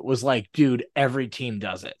things if it was like, dude, every team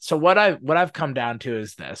does it. So what I've come down to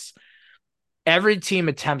is this. Every team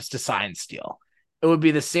attempts to sign steal. It would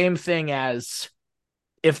be the same thing as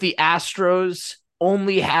if the Astros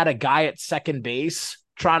only had a guy at second base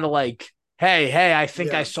trying to like, hey, I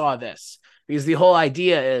think I yeah, saw this. Because the whole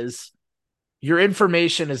idea is your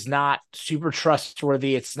information is not super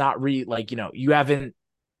trustworthy. It's not like, you haven't,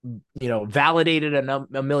 validated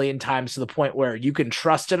a million times to the point where you can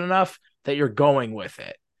trust it enough that you're going with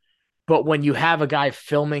it. But when you have a guy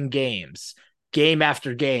filming games, game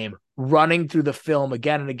after game, running through the film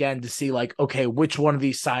again and again to see like, okay, which one of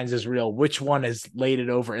these signs is real, which one has laid it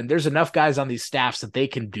over. And there's enough guys on these staffs that they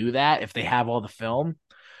can do that if they have all the film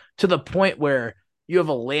to the point where you have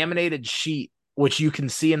a laminated sheet, which you can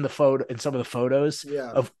see in some of the photos yeah,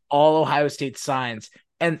 of all Ohio State signs.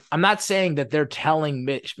 And I'm not saying that they're telling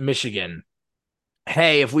Michigan,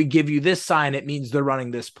 hey, if we give you this sign, it means they're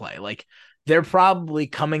running this play. Like they're probably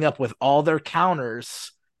coming up with all their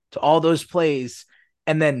counters to all those plays.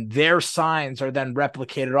 And then their signs are then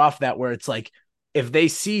replicated off that, where it's like, if they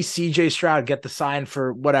see CJ Stroud get the sign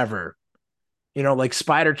for whatever, like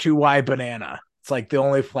Spider 2Y banana, it's like the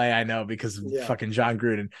only play I know because of yeah, fucking John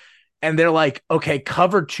Gruden. And they're like, okay,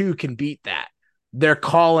 cover 2 can beat that. They're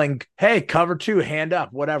calling, hey, cover 2, hand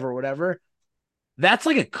up, whatever. That's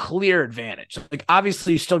like a clear advantage. Like,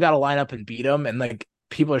 obviously, you still got to line up and beat them. And like,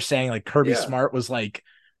 people are saying, like, Kirby yeah. Smart was like,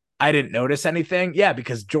 I didn't notice anything. Yeah,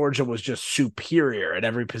 because Georgia was just superior at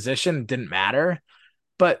every position. It didn't matter.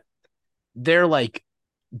 But they're like,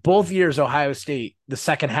 both years, Ohio State, the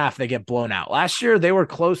second half, they get blown out. Last year, they were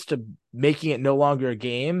close to making it no longer a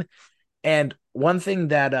game. And one thing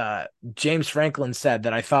that James Franklin said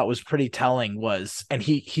that I thought was pretty telling was, and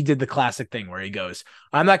he did the classic thing where he goes,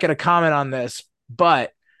 I'm not going to comment on this,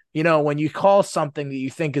 but, when you call something that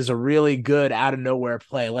you think is a really good out of nowhere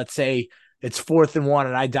play, let's say it's 4th and 1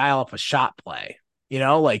 and I dial up a shot play,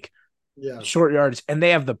 like Yeah. short yards, and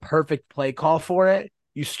they have the perfect play call for it,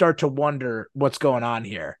 you start to wonder what's going on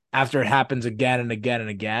here after it happens again and again and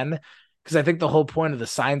again. Because I think the whole point of the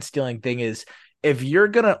sign stealing thing is if you're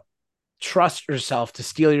going to trust yourself to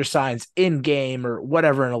steal your signs in game or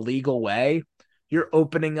whatever in a legal way, you're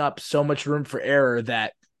opening up so much room for error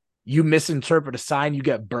that you misinterpret a sign, you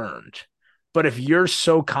get burned. But if you're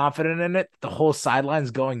so confident in it, the whole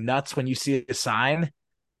sideline's going nuts when you see a sign,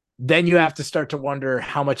 then you have to start to wonder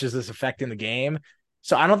how much is this affecting the game.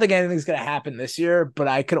 So I don't think anything's going to happen this year, but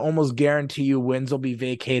I could almost guarantee you wins will be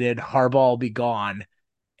vacated, Harbaugh will be gone,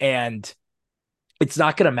 and it's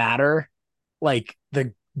not going to matter. Like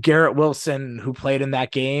the Garrett Wilson who played in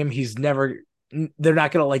that game, they're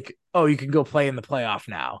not going to like, oh, you can go play in the playoff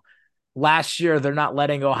now. Last year, they're not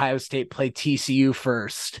letting Ohio State play TCU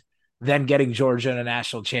first, then getting Georgia in a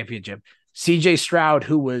national championship. CJ Stroud,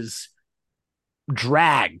 who was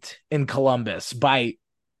dragged in Columbus by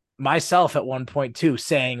myself at one point too,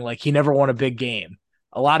 saying like he never won a big game.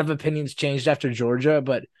 A lot of opinions changed after Georgia,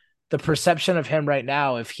 but the perception of him right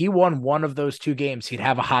now, if he won one of those 2 games, he'd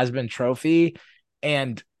have a Heisman Trophy,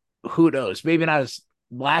 and who knows, maybe not as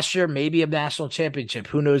last year, maybe a national championship.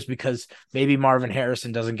 Who knows? Because maybe Marvin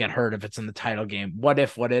Harrison doesn't get hurt if it's in the title game. What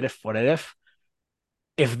if?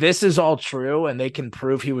 If this is all true and they can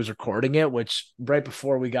prove he was recording it, which right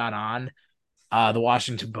before we got on, the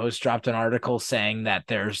Washington Post dropped an article saying that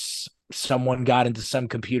there's someone got into some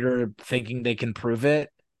computer thinking they can prove it.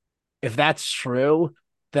 If that's true,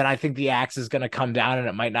 then I think the axe is going to come down, and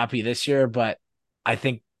it might not be this year, but I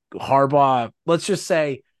think Harbaugh, let's just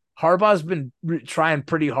say Harbaugh's been trying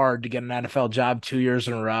pretty hard to get an NFL job 2 years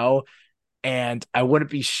in a row. And I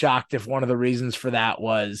wouldn't be shocked if one of the reasons for that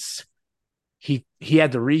was he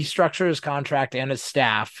had to restructure his contract and his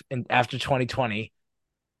staff after 2020.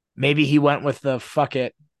 Maybe he went with the fuck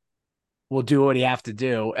it, we'll do what he have to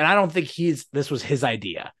do. And I don't think this was his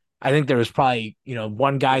idea. I think there was probably,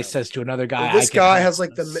 one guy says to another guy, well, this guy has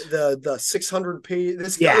like the 600 page.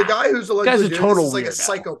 This guy, the guy who's allegedly a total is like a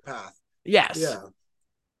psychopath. Yes. Yeah.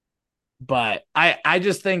 But I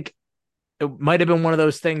just think it might have been one of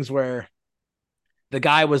those things where the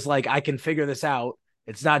guy was like, I can figure this out.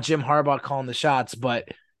 It's not Jim Harbaugh calling the shots, but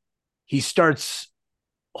he starts,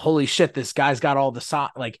 holy shit, this guy's got all the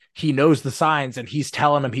like he knows the signs and he's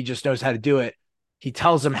telling him he just knows how to do it. He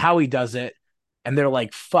tells them how he does it. And they're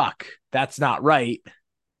like, fuck, that's not right.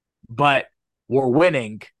 But we're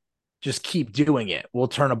winning. Just keep doing it. We'll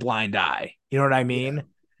turn a blind eye. You know what I mean? Yeah.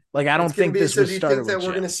 Like, I don't think this was started with Jim. We're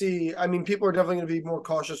going to see, I mean, people are definitely going to be more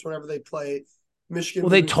cautious whenever they play Michigan. Well,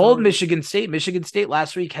 they told Michigan State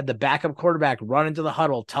last week had the backup quarterback run into the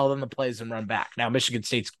huddle, tell them the plays and run back. Now, Michigan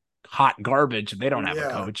State's hot garbage and they don't have a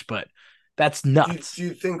coach, but that's nuts. Do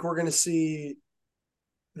you think we're going to see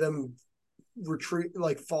them retreat,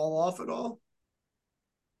 like fall off at all?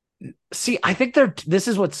 See, I think this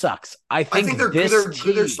is what sucks. I think they're good.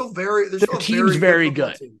 They're still very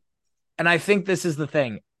good. Team. And I think this is the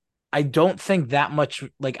thing. I don't think that much,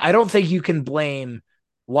 like, I don't think you can blame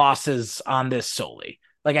losses on this solely.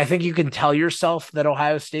 Like, I think you can tell yourself that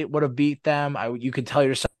Ohio State would have beat them. You could tell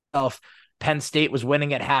yourself Penn State was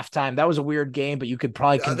winning at halftime. That was a weird game, but you could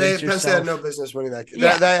probably convince yourself. Penn State had no business winning that game.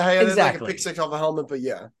 Yeah, had exactly. Like a pick six off a helmet, but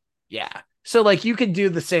yeah. Yeah. So, like, you could do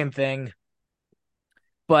the same thing.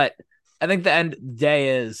 But I think the end of the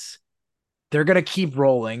day is they're going to keep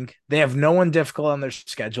rolling. They have no one difficult on their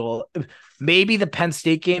schedule. Maybe the Penn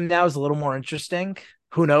State game now is a little more interesting.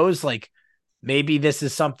 Who knows? Like, maybe this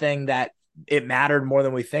is something that it mattered more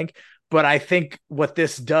than we think. But I think what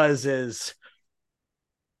this does is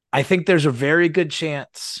I think there's a very good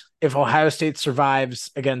chance if Ohio State survives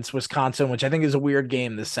against Wisconsin, which I think is a weird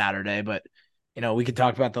game this Saturday, but, we can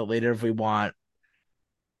talk about that later if we want.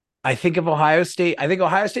 I think Ohio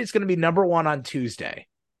State's going to be number 1 on Tuesday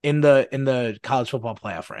in the college football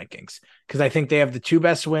playoff rankings, because I think they have the 2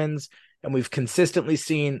 best wins, and we've consistently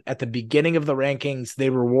seen at the beginning of the rankings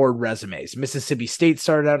they reward resumes. Mississippi State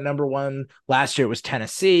started out number 1 last year. It was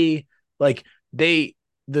Tennessee. Like the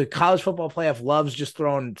college football playoff loves just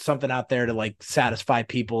throwing something out there to like satisfy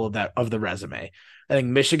people of the resume. I think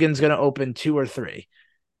Michigan's going to open 2 or 3.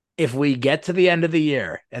 If we get to the end of the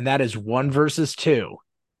year and that is 1 versus 2.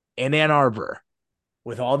 In Ann Arbor,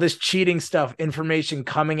 with all this cheating stuff, information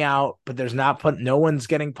coming out, but no one's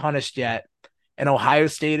getting punished yet. And Ohio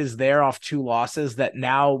State is there off 2 losses that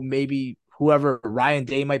now maybe whoever Ryan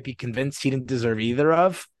Day might be convinced he didn't deserve either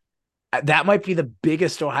of. That might be the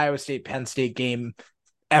biggest Ohio State Penn State game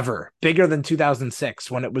ever, bigger than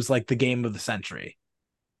 2006 when it was like the game of the century.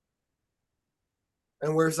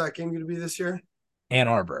 And where's that game going to be this year? Ann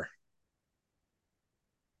Arbor.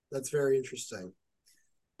 That's very interesting.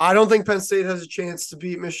 I don't think Penn State has a chance to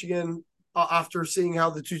beat Michigan after seeing how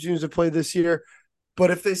the two teams have played this year.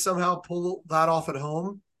 But if they somehow pull that off at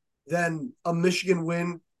home, then a Michigan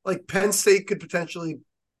win, like Penn State could potentially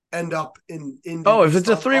end up in Indy Oh, if based it's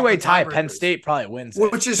a off three-way the tie, Penn tiebreakers, State probably wins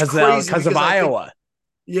it which is crazy because of because I think, Iowa.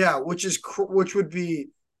 yeah, which would be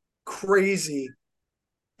crazy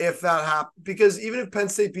if that happened. Because even if Penn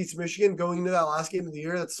State beats Michigan going into that last game of the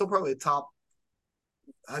year, that's still probably a top.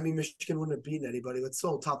 I mean, Michigan wouldn't have beaten anybody, but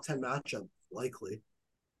still a top 10 matchup likely.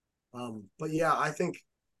 But yeah, I think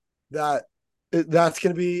that that's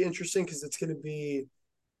going to be interesting because it's going to be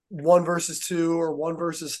one versus two or one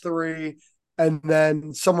versus three, and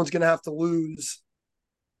then someone's going to have to lose,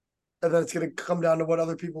 and then it's going to come down to what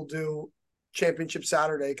other people do championship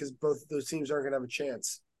Saturday because both of those teams aren't going to have a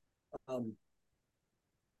chance. Um,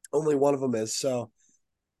 Only one of them is. So,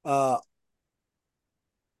 uh,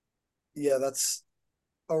 yeah, that's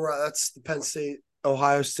all right. That's the Penn State,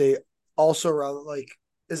 Ohio State. Also around like,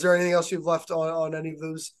 is there anything else you've left on any of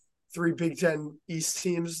those three Big Ten East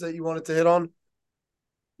teams that you wanted to hit on?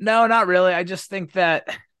 No, not really. I just think that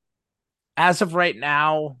as of right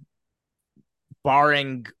now,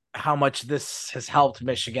 barring how much this has helped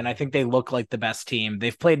Michigan, I think they look like the best team.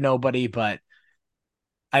 They've played nobody, but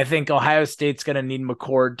I think Ohio State's going to need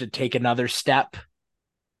McCord to take another step.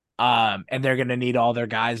 And they're going to need all their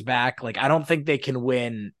guys back. Like, I don't think they can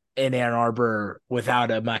win in Ann Arbor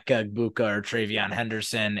without a Mecca Buka or Travion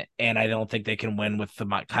Henderson. And I don't think they can win with the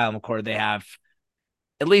Kyle McCord they have.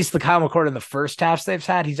 At least the Kyle McCord in the first halves they've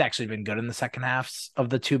had. He's actually been good in the second halves of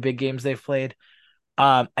the two big games they've played.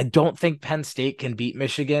 I don't think Penn State can beat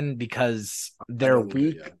Michigan because I they're don't either.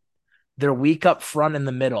 weak. Yeah. They're weak up front in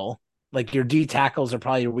the middle. Like your D tackles are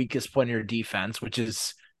probably your weakest point of your defense, which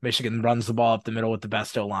is Michigan runs the ball up the middle with the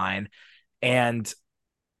best O line. And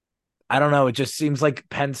I don't know. It just seems like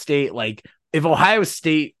Penn State, like if Ohio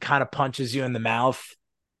State kind of punches you in the mouth,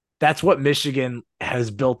 that's what Michigan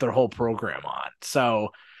has built their whole program on. So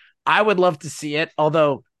I would love to see it.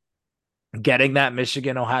 Although getting that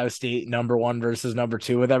Michigan Ohio State number one versus number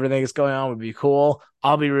two with everything that's going on would be cool.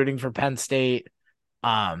 I'll be rooting for Penn State.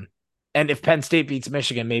 Um, and if Penn State beats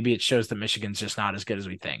Michigan, maybe it shows that Michigan's just not as good as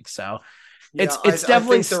we think. So Yeah, it's I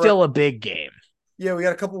definitely think still a big game. yeah, we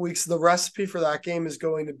got a couple weeks. The recipe for that game is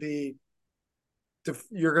going to be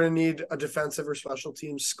you're going to need a defensive or special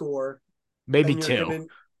team score, Maybe and two.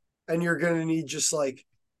 you're going to need just like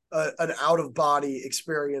an out of body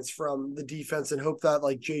experience from the defense, and hope that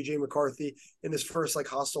like JJ McCarthy in his first like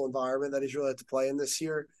hostile environment that he's really had to play in this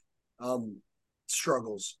year, um,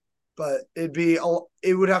 struggles. But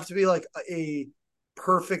it would have to be like a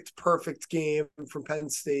perfect game from Penn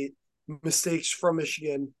State, mistakes from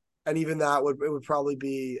Michigan, and even that would probably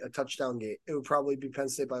be a touchdown game. It would probably be Penn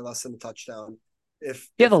State by less than a touchdown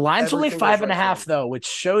Yeah, if the line's only everything goes five and right a for half them. though, which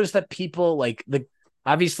shows that people like the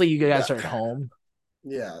obviously you guys That are at home.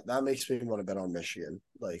 yeah, that makes me want to bet on Michigan.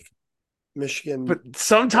 Like Michigan, But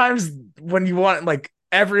sometimes when you want like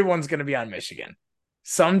everyone's gonna be on Michigan.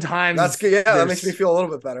 that's Sometimes good. Yeah, that makes me there's feel a little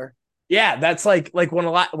bit better. yeah, that's like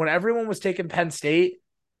when everyone was taking Penn State,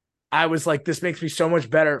 I was like, this makes me so much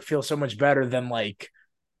better, feel so much better than like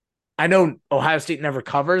I know Ohio State never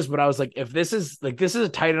covers, but I was like, if this is a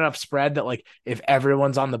tight enough spread that like if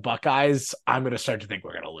everyone's on the Buckeyes, I'm gonna start to think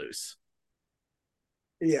we're gonna lose.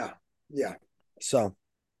 Yeah, yeah. So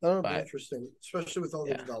that'll be But interesting, especially with all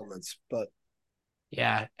the yeah. developments. But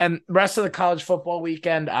Yeah. And rest of the college football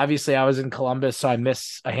weekend, obviously I was in Columbus, so I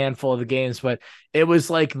missed a handful of the games, but it was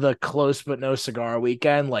like the close but no cigar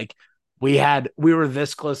weekend. Like we were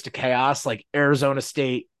this close to chaos. Like Arizona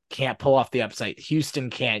State can't pull off the upside. Houston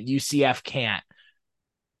can't. UCF can't.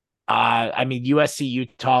 I mean USC,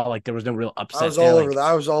 Utah, like there was no real I upset was there. all over Like, that.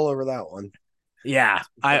 I was all over that one. yeah,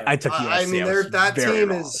 I took I USC. mean, I was very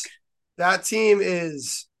wrong. that team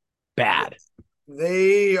is Bad.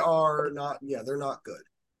 they are not. Yeah, they're not good.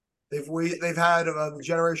 They've had a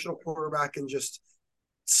generational quarterback and just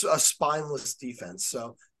a spineless defense.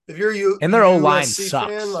 So if you're And their O line USC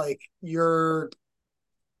fan, sucks. like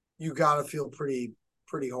you gotta feel pretty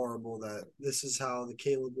horrible that this is how the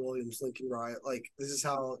Caleb Williams Lincoln riot, like this is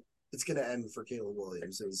how it's gonna end for Caleb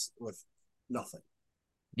Williams is with nothing.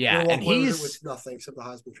 You're Yeah. gonna And walk away with it with he's nothing except the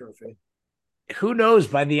Heisman Trophy. who knows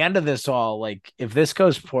by the end of this all, like if this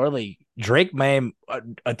goes poorly, Drake may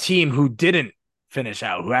a team who didn't finish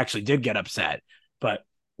out, who actually did get upset, but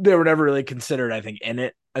they were never really considered, I think, in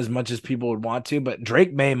it as much as people would want to. But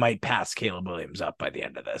Drake May might pass Caleb Williams up by the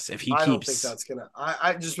end of this if he I don't think keeps. that's gonna.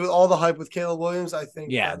 I just with all the hype with Caleb Williams, I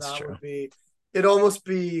think Yeah, that it's that true. would be. It'd almost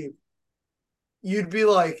be. You'd be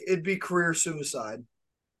like it'd be career suicide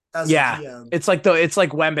as a Yeah. GM. It's like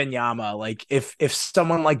Wembenyama. Like if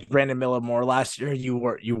someone like Brandon Miller Moore last year, you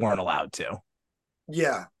weren't allowed to.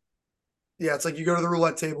 Yeah. Yeah, it's like you go to the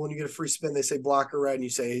roulette table and you get a free spin. They say black or red, and you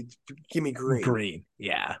say, hey, "Give me green." Green.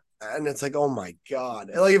 Yeah. And it's like, oh my god!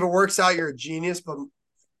 And like if it works out, you're a genius. But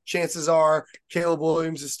chances are Caleb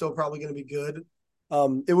Williams is still probably going to be good.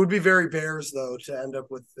 It would be very Bears though to end up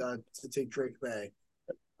with to take Drake May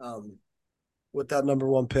um, with that number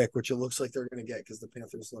one pick, which it looks like they're going to get because the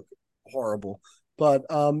Panthers look horrible. But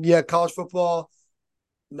yeah, college football,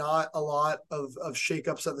 not a lot of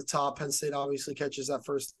shakeups at the top. Penn State obviously catches that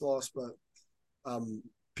first loss, but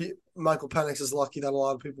Michael Penix is lucky that a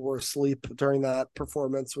lot of people were asleep during that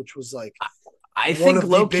performance, which was like I one think of the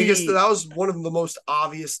low biggest. key. That was one of the most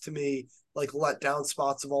obvious to me, like letdown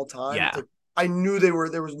spots of all time. Yeah. Like I knew they were.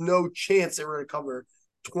 There was no chance they were going to cover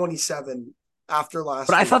 27 after But last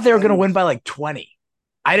I week, thought they were going to and win by like 20.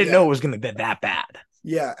 I didn't know yeah, it was going to be that bad.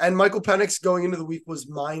 yeah. And Michael Penix going into the week was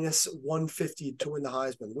minus 150 to win the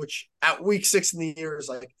Heisman, which at week 6 in the year is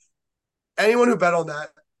like anyone who bet on that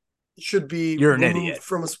should be You're an removed idiot.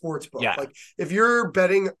 from a sports book. Yeah. Like if you're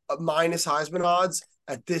betting minus Heisman odds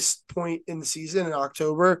at this point in the season in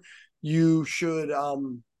October, you should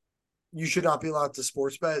not be allowed to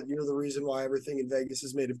sports bet. You're the reason why everything in Vegas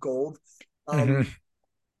is made of gold. Mm-hmm.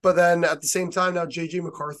 But then at the same time, now JJ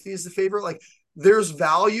McCarthy is the favorite. Like there's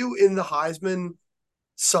value in the Heisman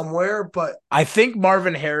somewhere, but I think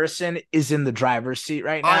Marvin Harrison is in the driver's seat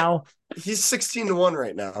right I now. he's 16-1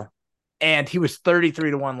 right now. And he was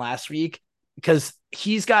 33-1 last week because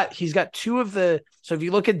he's got two of the. So if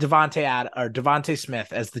you look at Devontae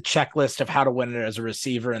Smith as the checklist of how to win it as a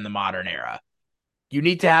receiver in the modern era, you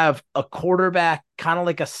need to have a quarterback, kind of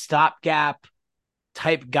like a stopgap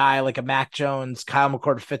type guy, like a Mac Jones. Kyle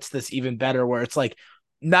McCord fits this even better, where it's like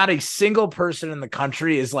not a single person in the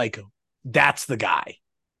country is like, that's the guy.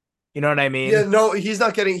 You know what I Yeah, mean? no, he's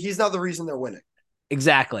not the reason they're winning.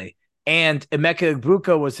 Exactly. And Emeka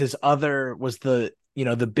Egbuka was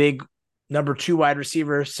the big number 2 wide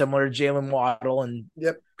receiver, similar to Jalen Waddle. And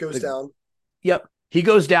Yep, goes down. Yep, he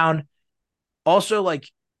goes down. Also, like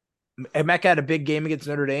Emeka had a big game against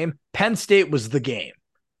Notre Dame. Penn State was the game.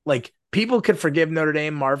 Like people could forgive Notre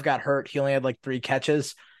Dame. Marv got hurt. He only had like 3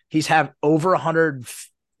 catches. He's had over 100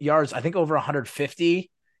 yards. I think over 150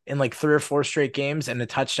 in like 3 or 4 straight games and a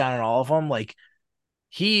touchdown in all of them. Like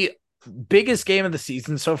he biggest game of the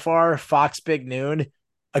season so far, Fox Big Noon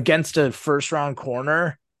against a first round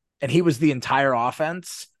corner, and he was the entire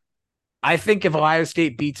offense. I think if Ohio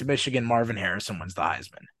State beats Michigan, Marvin Harrison wins the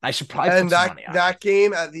Heisman. I should probably And put some money on that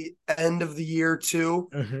game at the end of the year too.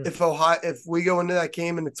 Mm-hmm. If we go into that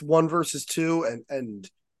game and it's 1 versus 2 and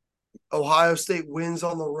Ohio State wins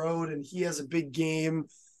on the road and he has a big game,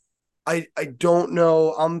 I don't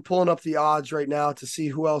know. I'm pulling up the odds right now to see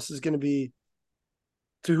who else is going to be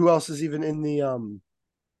who else is even in the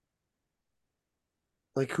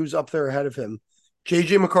like who's up there ahead of him.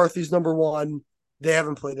 JJ McCarthy's number 1. They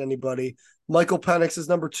haven't played anybody. Michael Penix is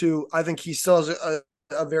number 2. I think he still has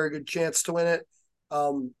a very good chance to win it.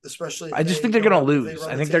 Especially I just think they're going to lose.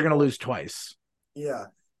 I think they're going to lose twice. Yeah.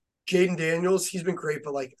 Jaden Daniels, he's been great,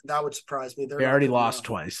 but like that would surprise me. They already lost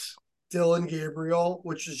twice. Dylan Gabriel,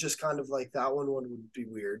 which is just kind of like that one would be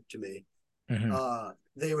weird to me. Mm-hmm.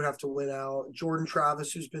 They would have to win out. Jordan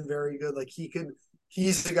Travis, who's been very good, like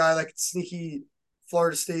he's the guy that could sneaky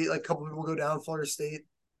Florida State, like a couple people go down. Florida State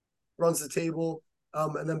runs the table.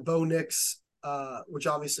 And then Bo Nix, which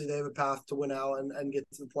obviously they have a path to win out and get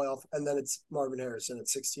to the playoff. And then it's Marvin Harrison at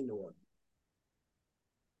 16-1.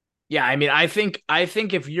 Yeah, I mean, I think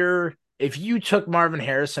if you took Marvin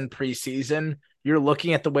Harrison preseason, you're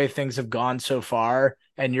looking at the way things have gone so far,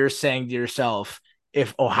 and you're saying to yourself,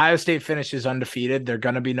 if Ohio State finishes undefeated, they're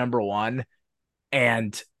going to be number 1.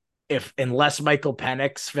 And unless Michael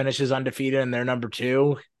Penix finishes undefeated and they're number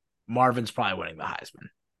 2, Marvin's probably winning the Heisman.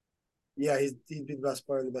 Yeah, he'd be the best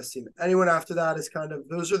player in the best team. Anyone after that is kind of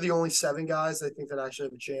those are the only 7 guys I think that actually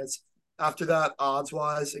have a chance. After that, odds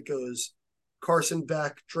wise, it goes Carson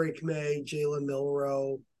Beck, Drake May, Jalen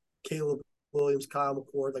Milroe, Caleb Williams, Kyle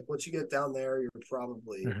McCord. Like once you get down there, you're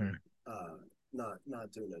probably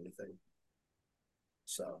not doing anything.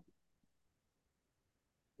 So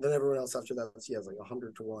then everyone else after that, he has like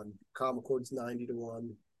 100-1. Kyle McCord's 90-1.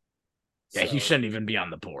 Yeah, he shouldn't even be on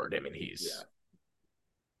the board. I mean, yeah.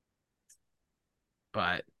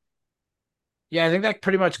 But yeah, I think that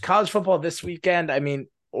pretty much college football this weekend. I mean,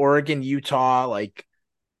 Oregon, Utah, like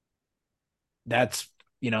that's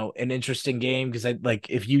an interesting game because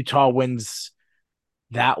if Utah wins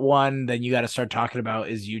that one, then you got to start talking about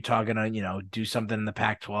is Utah gonna do something in the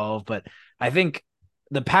Pac-12. But I think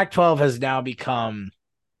the Pac-12 has now become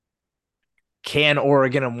can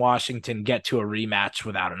Oregon and Washington get to a rematch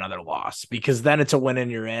without another loss? Because then it's a win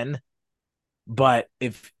and you're in. But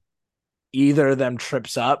if either of them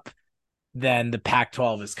trips up, then the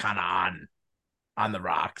Pac-12 is kind of on the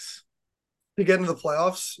rocks. To get into the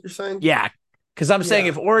playoffs, you're saying? Yeah, because I'm saying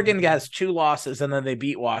Yeah. if Oregon has 2 losses and then they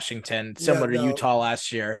beat Washington, Yeah, similar to no. Utah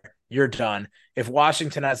last year, you're done. If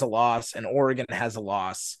Washington has a loss and Oregon has a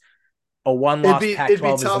loss, a one-loss It'd be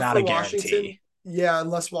Pac-12 is tough not for a Washington. guarantee. Yeah,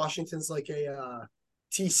 unless Washington's like a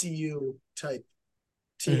TCU type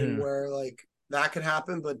team Mm-hmm. where like that could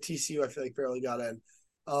happen, but TCU I feel like barely got in.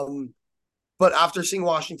 But after seeing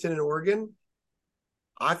Washington and Oregon,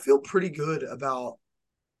 I feel pretty good about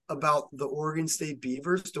the Oregon State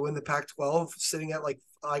Beavers to win the Pac-12, sitting at like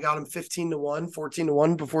I got them 15-1,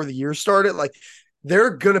 14-1 before the year started. Like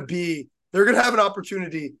they're gonna have an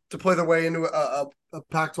opportunity to play their way into a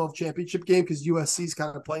Pac-12 championship game because USC is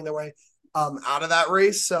kind of playing their way out of that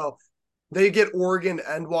race. So they get Oregon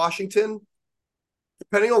and Washington.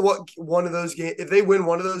 Depending on what one of those games, if they win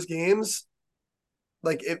one of those games,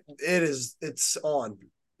 like it's on.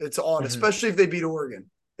 It's on, Mm-hmm. especially if they beat Oregon.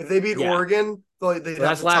 If they beat Yeah. Oregon, they'd Well, have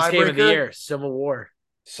that's the last game of the tiebreaker. year, Civil War.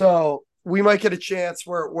 So we might get a chance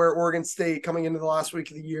where Oregon State coming into the last week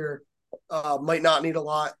of the year might not need a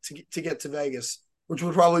lot to get to Vegas, which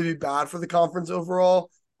would probably be bad for the conference overall.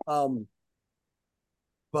 Um,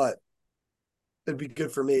 but it'd be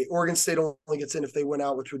good for me. Oregon State only gets in if they win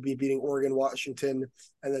out, which would be beating Oregon, Washington,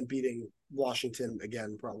 and then beating Washington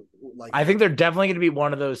again, probably I likely. think they're definitely going to be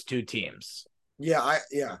one of those two teams. Yeah.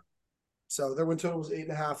 So their win total was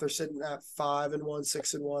 8.5. They're sitting at 5-1,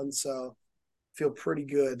 6-1. So feel pretty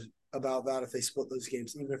good about that if they split those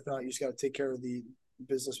games. Even if not, you just got to take care of the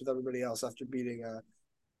business with everybody else after beating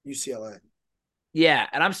UCLA. Yeah,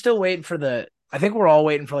 and I'm still waiting for I think we're all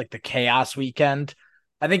waiting for like the chaos weekend.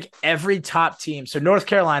 I think every top team, so North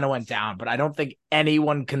Carolina went down, but I don't think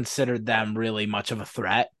anyone considered them really much of a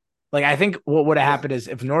threat. Like, I think what would have Yeah. happened is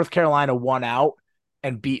if North Carolina won out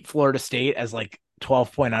and beat Florida State as like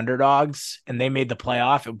 12-point underdogs and they made the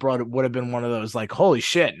playoff, it would have been one of those like, holy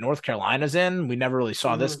shit, North Carolina's in. We never really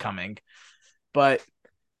saw this Mm-hmm. coming. But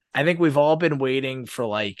I think we've all been waiting for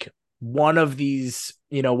like one of these,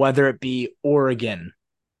 whether it be Oregon,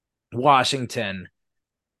 Washington,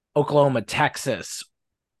 Oklahoma, Texas,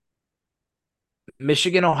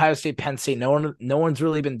 Michigan, Ohio State, Penn State. No one's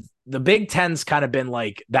really been. The Big Ten's kind of been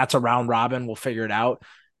like that's a round robin. We'll figure it out.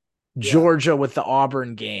 Yeah. Georgia with the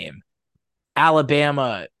Auburn game,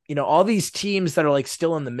 Alabama. All these teams that are like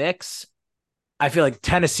still in the mix. I feel like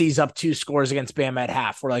Tennessee's up 2 scores against Bama at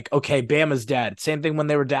half. We're like, okay, Bama's dead. Same thing when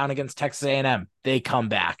they were down against Texas A&M. They come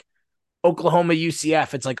back. Oklahoma,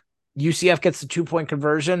 UCF. It's like UCF gets the 2-point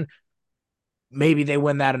conversion. Maybe they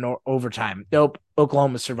win that in overtime. Nope.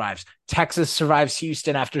 Oklahoma survives. Texas survives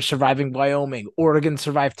Houston after surviving Wyoming. Oregon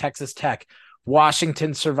survived Texas Tech.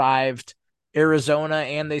 Washington survived Arizona,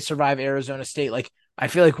 and they survive Arizona State. Like, I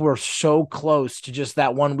feel like we're so close to just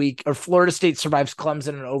that 1 week. Or Florida State survives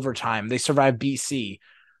Clemson in overtime. They survive BC.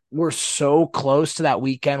 We're so close to that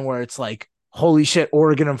weekend where it's like, holy shit,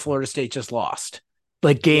 Oregon and Florida State just lost.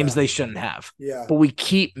 Like games Yeah. they shouldn't have. Yeah. But we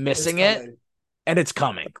keep It's missing it, coming. and it's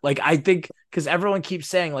coming. Like, I think because everyone keeps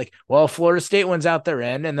saying, like, well, Florida State wins out, they're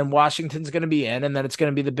in, and then Washington's going to be in, and then it's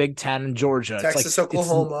going to be the Big Ten and Georgia. It's like, Texas,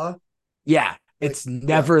 Oklahoma. yeah, Like, it's yeah.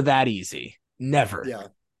 never that easy. Never. Yeah.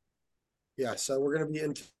 Yeah. So we're gonna be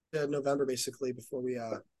into November basically before we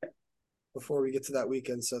get to that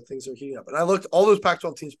weekend. So things are heating up. And I looked, all those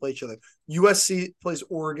Pac-12 teams play each other. USC plays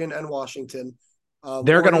Oregon and Washington.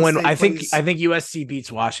 They're going to Oregon win. State I think plays. I think USC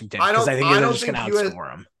beats Washington I because don't. I think I they're don't just going think to US.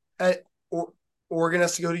 outscore them. Or, Oregon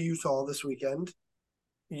has to go to Utah this weekend.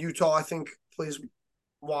 Utah, I think, plays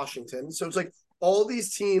Washington. So it's like all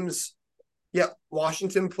these teams. Yeah,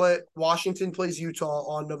 Washington plays Utah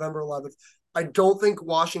on November 11th. I don't think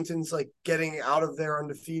Washington's like getting out of there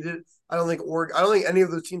undefeated. I don't think any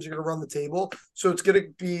of those teams are going to run the table. So it's going to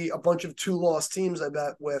be a bunch of 2-loss teams, I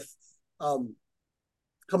bet, with um,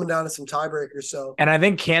 coming down to some tiebreakers. So And I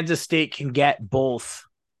think Kansas State can get both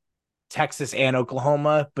Texas and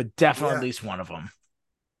Oklahoma, but definitely at yeah, least one of them.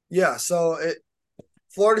 yeah. So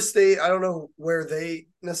Florida State, I don't know where they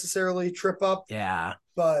necessarily trip up, Yeah.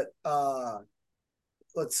 but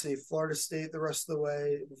let's see, Florida State the rest of the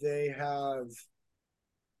way, they have.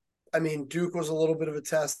 I mean, Duke was a little bit of a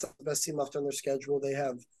test. The best team left on their schedule. They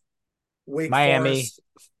have Wake Miami, Forest,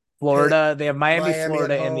 Pitt, Florida. They have Miami, Miami at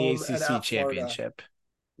Florida in the home, and ACC at Florida. championship.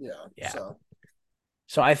 Yeah. Yeah. So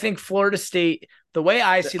So I think Florida State, the way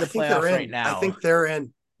I see I the think they're playoff right in. I now, think they're in. I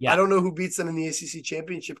yeah, don't know who beats them in the ACC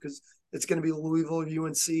championship because it's going to be Louisville or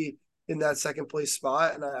UNC in that second place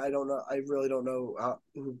spot, and I don't know. I really don't know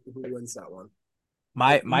who wins that one.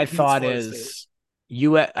 Like who My beats thought Florida State? is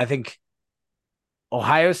I think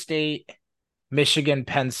Ohio State, Michigan,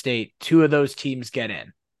 Penn State, two of those teams get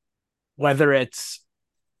in. Whether it's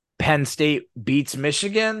Penn State beats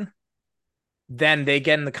Michigan, then they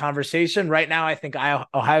get in the conversation. Right now, I think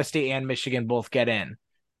Ohio State and Michigan both get in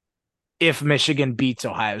if Michigan beats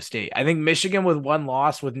Ohio State. I think Michigan with one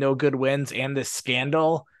loss, with no good wins, and this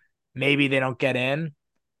scandal, maybe they don't get in.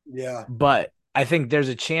 Yeah, But I think there's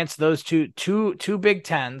a chance those two Big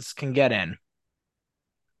Tens can get in.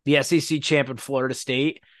 The SEC champ in Florida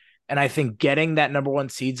State. And I think getting that number one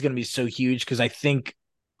seed is going to be so huge because I think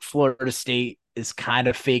Florida State is kind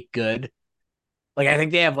of fake good. Like I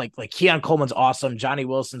think they have like Keon Coleman's awesome, Johnny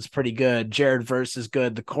Wilson's pretty good, Jared Verse is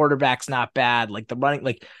good, the quarterback's not bad, like the running,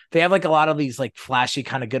 like they have like a lot of these like flashy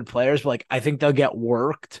kind of good players, but like I think they'll get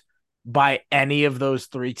worked by any of those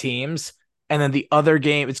three teams. And then the other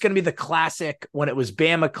game, it's going to be the classic when it was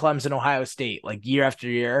Bama, Clemson, Ohio State, like year after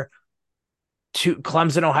year.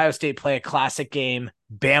 Clemson, Ohio State play a classic game.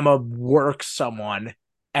 Bama works someone,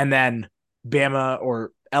 and then Bama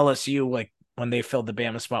or LSU, like when they filled the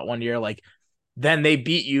Bama spot one year, like then they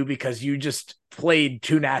beat you because you just played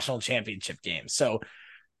two national championship games. So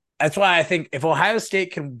that's why I think if Ohio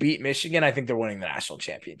State can beat Michigan, I think they're winning the national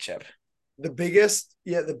championship. the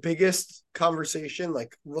biggest conversation,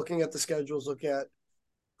 like looking at the schedules, looking at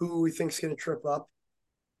who we think is going to trip up.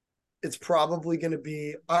 It's probably going to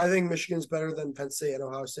be. I think Michigan's better than Penn State and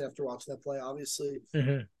Ohio State after watching that play. Obviously,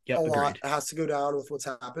 Yep, a lot agreed. has to go down with what's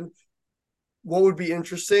happened. What would be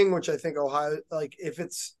interesting, which I think Ohio, like if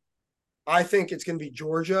it's, I think it's going to be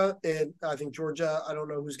Georgia, and I think Georgia. I don't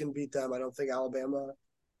know who's going to beat them. I don't think Alabama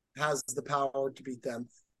has the power to beat them.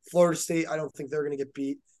 Florida State, I don't think they're going to get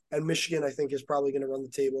beat, and Michigan, I think, is probably going to run the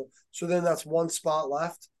table. So then that's one spot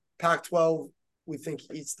left. Pac-12, we think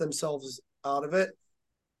eats themselves out of it.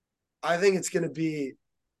 I think it's going to be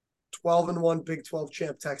 12-1 Big 12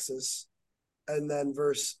 champ Texas, and then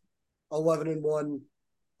versus 11-1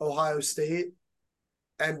 Ohio State.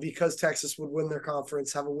 And because Texas would win their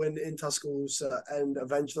conference, have a win in Tuscaloosa, and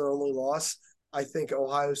avenge their only loss, I think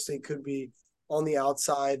Ohio State could be on the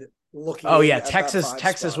outside looking Oh in yeah, at that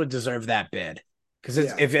Texas spot. would deserve that bid because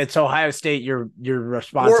Yeah. if it's Ohio State, your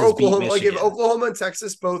response Or is beat Oklahoma, like if Michigan. Oklahoma and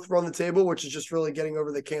Texas both run the table, which is just really getting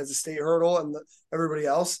over the Kansas State hurdle and everybody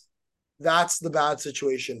else, that's the bad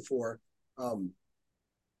situation for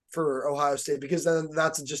Ohio State, because then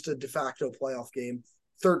that's just a de facto playoff game.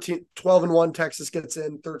 12-1 Texas gets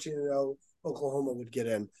in, 13-0 Oklahoma would get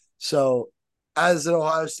in. So as an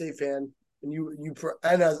Ohio State fan,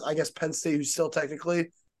 and as I guess Penn State, who's still technically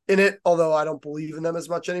in it, although I don't believe in them as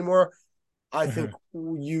much anymore, I think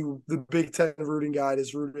the Big Ten rooting guide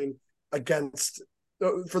is rooting against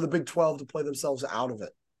for the Big 12 to play themselves out of it.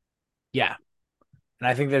 Yeah, and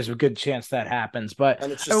I think there's a good chance that happens, but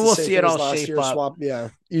And it's I just mean, the we'll same see thing it as all last shape year.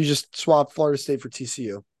 up. You just swap Florida State for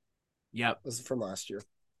TCU. Yep. This is from last year.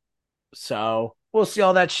 So we'll see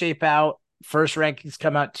all that shape out. First rankings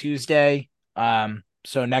come out Tuesday.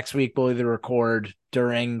 So next week we'll either record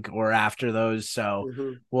during or after those.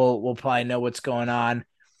 So we'll probably know what's going on.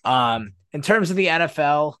 In terms of the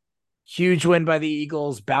NFL, huge win by the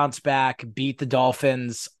Eagles, bounce back, beat the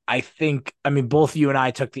Dolphins. I mean, both you and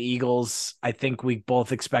I took the Eagles. I think we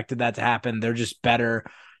both expected that to happen. They're just better.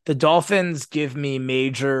 The Dolphins give me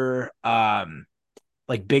major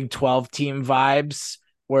like Big 12 team vibes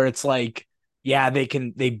where it's like, yeah, they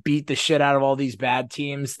beat the shit out of all these bad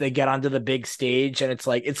teams. They get onto the big stage and it's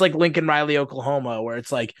like Lincoln Riley, Oklahoma, where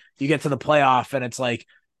it's like you get to the playoff and it's like,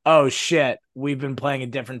 oh shit, we've been playing a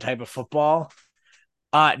different type of football.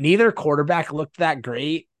 Neither quarterback looked that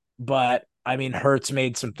great, but I mean, Hurts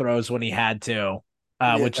made some throws when he had to,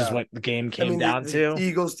 which is Yeah. what the game I came mean, down the to.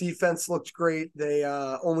 Eagles defense looked great. They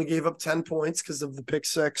only gave up 10 points because of the pick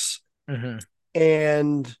six,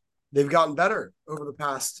 and they've gotten better over the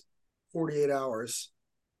past 48 hours.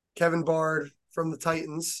 Kevin Bard from the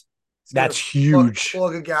Titans is going That's to huge.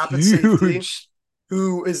 plug a gap at safety, Huge.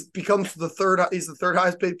 who becomes he's the third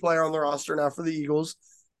highest paid player on the roster now for the Eagles.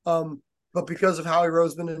 But because of Howie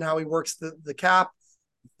Roseman and how he works the cap,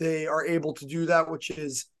 they are able to do that, which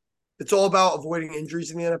is, it's all about avoiding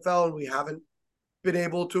injuries in the NFL, and we haven't been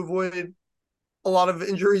able to avoid a lot of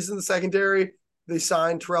injuries in the secondary. They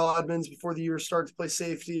signed Terrell Edmonds before the year started to play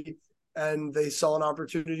safety, and they saw an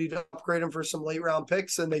opportunity to upgrade him for some late round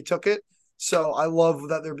picks, and they took it. So I love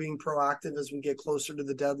that they're being proactive as we get closer to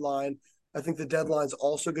the deadline. I think the deadline's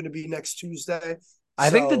also going to be next Tuesday. I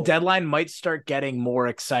think the deadline might start getting more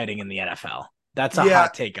exciting in the NFL. That's a Yeah,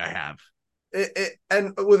 hot take I have.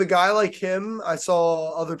 And with a guy like him, I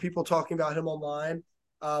saw other people talking about him online.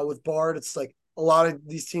 With Bard, it's like a lot of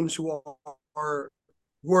these teams are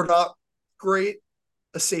who are not great.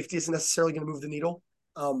 A safety isn't necessarily going to move the needle,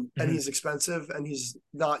 and Mhm. he's expensive and he's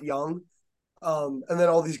not young. And then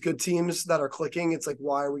all these good teams that are clicking, it's like,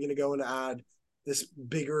 why are we going to go and add this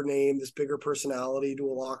bigger name, this bigger personality to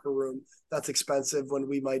a locker room that's expensive when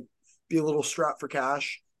we might be a little strapped for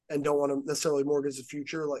cash and don't want to necessarily mortgage the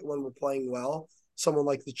future, like when we're playing well. Someone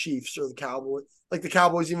like the Chiefs or the Cowboys, like the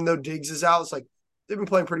Cowboys, even though Diggs is out, it's like they've been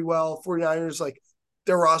playing pretty well. 49ers, like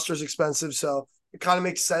their roster is expensive. So it kind of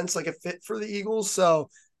makes sense, like a fit for the Eagles. So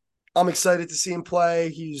I'm excited to see him play.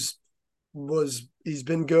 He's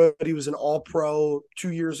been good. He was an all pro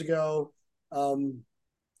 2 years ago. Um,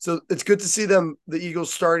 so it's good to see the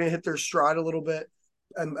Eagles starting to hit their stride a little bit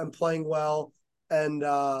and playing well. And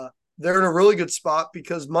they're in a really good spot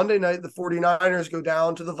because Monday night, the 49ers go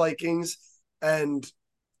down to the Vikings. And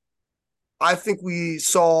I think we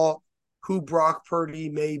saw who Brock Purdy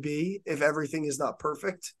may be if everything is not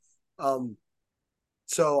perfect. Um,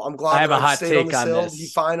 so I'm I glad have that a I've hot stayed on take the on sill. He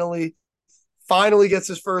this. finally gets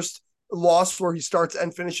his first loss where he starts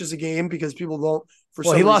and finishes a game because people don't, for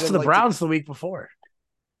Well, he some lost to reason, the like to. Browns the week before.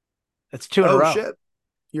 That's two in a Oh row. shit,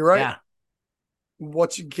 you're right. Yeah.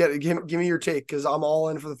 What's you get? Give me your take because I'm all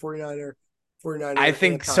in for the 49er I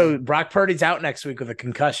think anti. so. Brock Purdy's out next week with a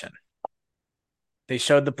concussion. They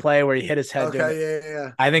showed the play where he hit his head doing it. Okay,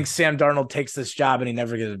 yeah. I think Sam Darnold takes this job and he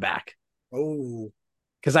never gives it back. Oh,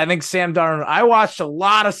 Because I think Sam Darnold, I watched a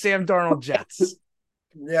lot of Sam Darnold Jets,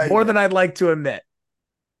 yeah, you more than did. I'd like to admit.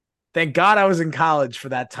 Thank God I was in college for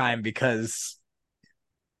that time because,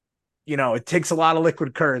 it takes a lot of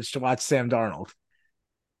liquid courage to watch Sam Darnold.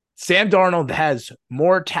 Sam Darnold has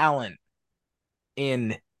more talent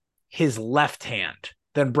in his left hand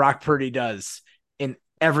than Brock Purdy does in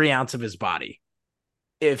every ounce of his body.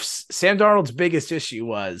 If Sam Darnold's biggest issue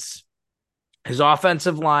was his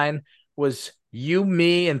offensive line was you,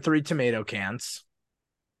 me, and three tomato cans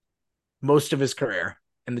most of his career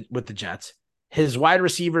with the Jets. His wide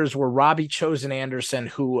receivers were Robbie Chosen Anderson,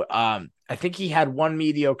 who I think he had one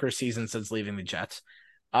mediocre season since leaving the Jets.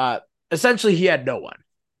 Uh, Essentially, he had no one.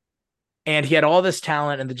 And he had all this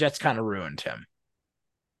talent, and the Jets kind of ruined him.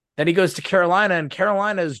 Then he goes to Carolina, and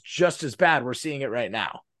Carolina is just as bad. We're seeing it right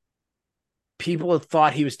now. People have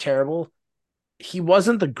thought he was terrible. He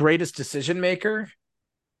wasn't the greatest decision maker.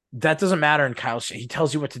 That doesn't matter in Kyle. He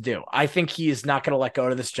tells you what to do. I think he is not going to let go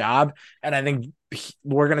of this job. And I think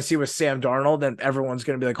we're going to see with Sam Darnold, and everyone's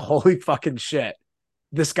going to be like, holy fucking shit.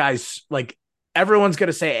 This guy's like, everyone's going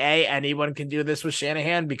to say, hey, anyone can do this with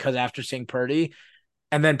Shanahan because after seeing Purdy.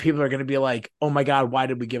 And then people are going to be like, oh my God, why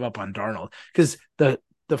did we give up on Darnold? Because the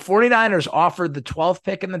 49ers offered the 12th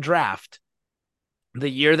pick in the draft the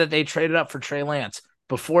year that they traded up for Trey Lance.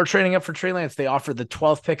 Before trading up for Trey Lance, they offered the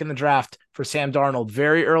 12th pick in the draft for Sam Darnold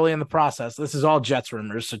very early in the process. This is all Jets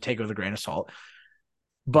rumors, so take it with a grain of salt.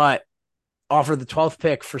 But offered the 12th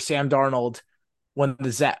pick for Sam Darnold when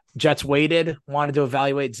the Jets waited, wanted to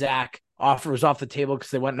evaluate Zach. Offer was off the table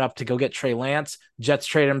because they went up to go get Trey Lance. Jets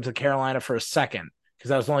traded him to Carolina for a second because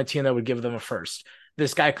that was the only team that would give them a first.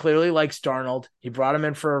 This guy clearly likes Darnold. He brought him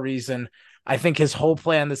in for a reason. I think his whole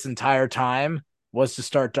plan this entire time was to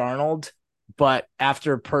start Darnold. But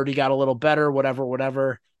after Purdy got a little better,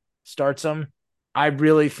 whatever, starts him. I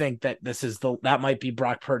really think that that might be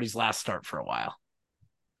Brock Purdy's last start for a while.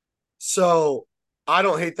 So I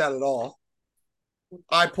don't hate that at all.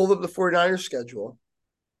 I pulled up the 49ers schedule.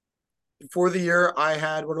 Before the year, I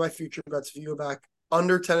had one of my future bets. If you go back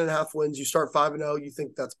under 10.5 wins, you start 5-0, you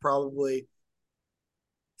think that's probably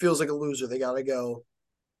feels like a loser. They got to go.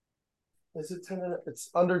 Is it 10? It's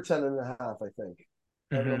under 10.5, I think.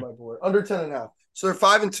 I have it on my board. Under 10.5. So they're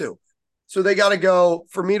 5-2. So they got to go,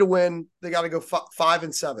 for me to win, they got to go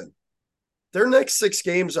 5-7. Their next 6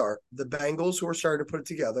 games are the Bengals, who are starting to put it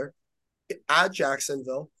together, at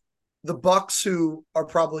Jacksonville, the Bucks, who are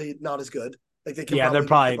probably not as good. Like they can Yeah, probably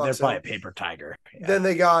beat the they're Bucks probably out. a paper tiger. Yeah. Then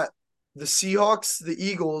they got the Seahawks, the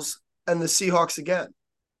Eagles, and the Seahawks again.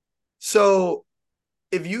 So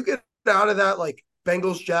if you get out of that, like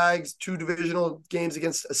Bengals, Jags, 2 divisional games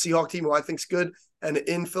against a Seahawk team who I think's good, and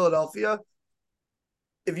in Philadelphia,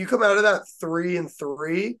 if you come out of that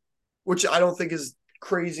 3-3, which I don't think is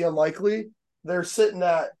crazy unlikely, they're sitting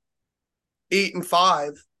at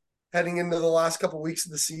 8-5 heading into the last couple of weeks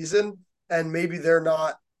of the season, and maybe they're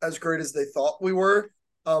not as great as they thought we were.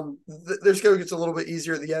 Their schedule gets a little bit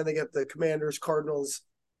easier at the end. They get the Commanders, Cardinals,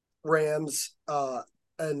 Rams,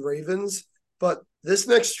 and Ravens. But this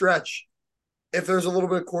next stretch, if there's a little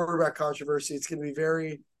bit of quarterback controversy, it's going to be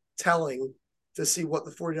very telling to see what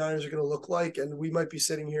the 49ers are going to look like. And we might be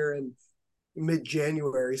sitting here in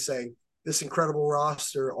mid-January saying this incredible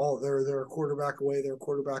roster, they're a quarterback away, they're a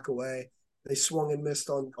quarterback away. They swung and missed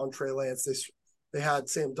on Trey Lance. They had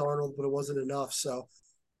Sam Darnold, but it wasn't enough. So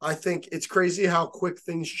I think it's crazy how quick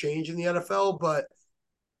things change in the NFL, but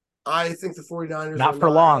I think the 49ers Not are for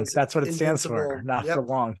not long. as That's what it stands for. invincible. Not for Yep.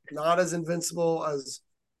 long. Not as invincible as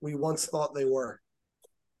we once thought they were.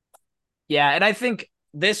 Yeah, and I think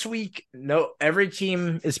this week, every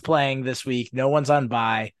team is playing this week. No one's on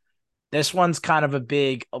bye. This one's kind of a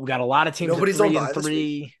big. We got a lot of teams Nobody's at on three bye and this week.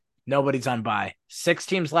 three. Nobody's on bye. 6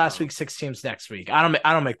 teams last week, 6 teams next week. I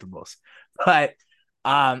don't make the rules, but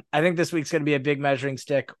I think this week's going to be a big measuring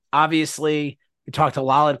stick. Obviously, we talked a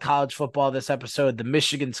lot of college football this episode. The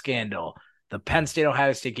Michigan scandal, the Penn State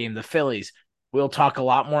Ohio State game, the Phillies. We'll talk a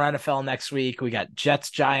lot more NFL next week. We got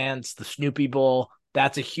Jets Giants, the Snoopy Bowl.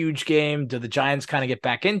 That's a huge game. Do the Giants kind of get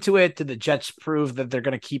back into it? Do the Jets prove that they're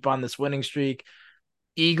going to keep on this winning streak?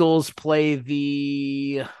 Eagles play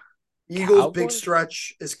the Eagles' big Cowboys.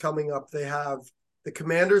 stretch is coming up. They have the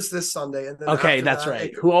Commanders this Sunday, and then Okay, after that's that,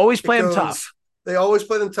 right. Who always play them tough. They always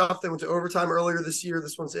play them tough. They went to overtime earlier this year.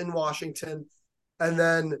 This one's in Washington, and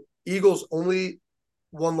then Eagles only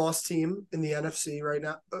one-loss team in the NFC right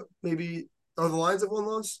now. Maybe are the Lions at one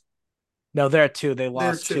loss? No, they're at 2. They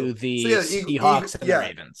lost to the Seahawks and the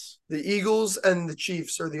Ravens. The Eagles and the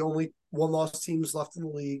Chiefs are the only one-loss teams left in the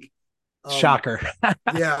league. Shocker.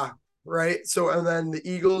 Yeah, right. So, and then the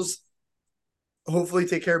Eagles hopefully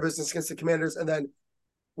take care of business against the Commanders, and then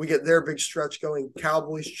we get their big stretch going: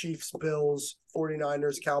 Cowboys, Chiefs, Bills,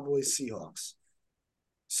 49ers, Cowboys, Seahawks.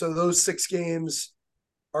 So those 6 games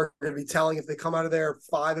are going to be telling. If they come out of there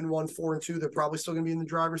 5-1, 4-2, they're probably still going to be in the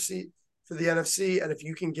driver's seat for the NFC. And if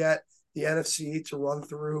you can get the NFC to run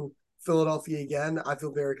through Philadelphia again, I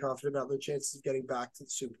feel very confident about their chances of getting back to the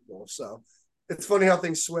Super Bowl. So it's funny how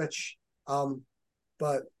things switch.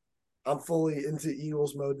 But I'm fully into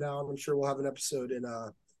Eagles mode now. I'm sure we'll have an episode in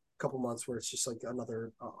a couple months where it's just like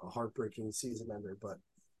another heartbreaking season ender. But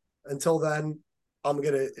until then, I'm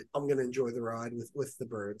gonna enjoy the ride with the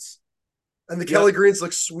birds. And the Kelly Greens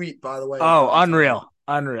look sweet, by the way. Oh, unreal.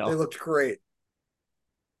 They looked great.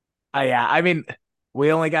 Yeah, I mean,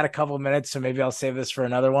 we only got a couple minutes, so maybe I'll save this for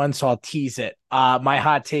another one. So I'll tease it. My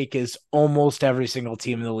hot take is almost every single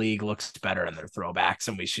team in the league looks better in their throwbacks,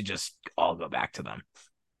 and we should just all go back to them.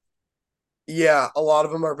 Yeah, a lot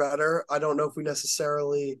of them are better. I don't know if we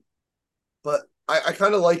necessarily, but I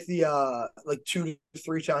kind of like the like 2 to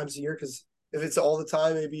 3 times a year, because if it's all the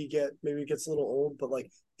time, maybe it gets a little old. But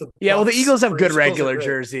like the Eagles have good regular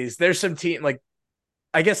jerseys. There's some team like,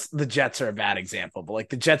 I guess the Jets are a bad example, but like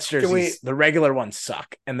the Jets jerseys, the regular ones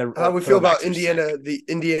suck. And how we feel about Indiana, the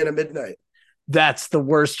Indiana Midnight? That's the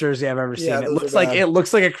worst jersey I've ever seen. It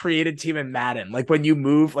looks like a created team in Madden. Like when you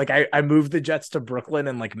move, like I moved the Jets to Brooklyn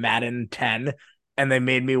in like Madden 10, and they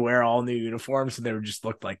made me wear all new uniforms, and they just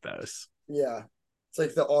looked like those. Yeah. It's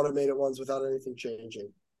like the automated ones without anything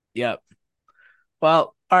changing. Yep.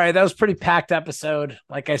 Well, all right. That was a pretty packed episode.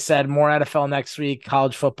 Like I said, more NFL next week.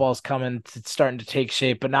 College football is coming. It's starting to take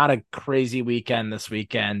shape, but not a crazy weekend this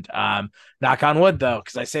weekend. Knock on wood, though,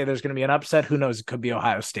 because I say there's going to be an upset. Who knows? It could be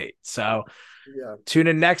Ohio State. So tune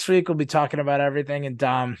in next week. We'll be talking about everything. And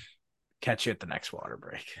Dom, catch you at the next water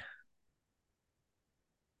break.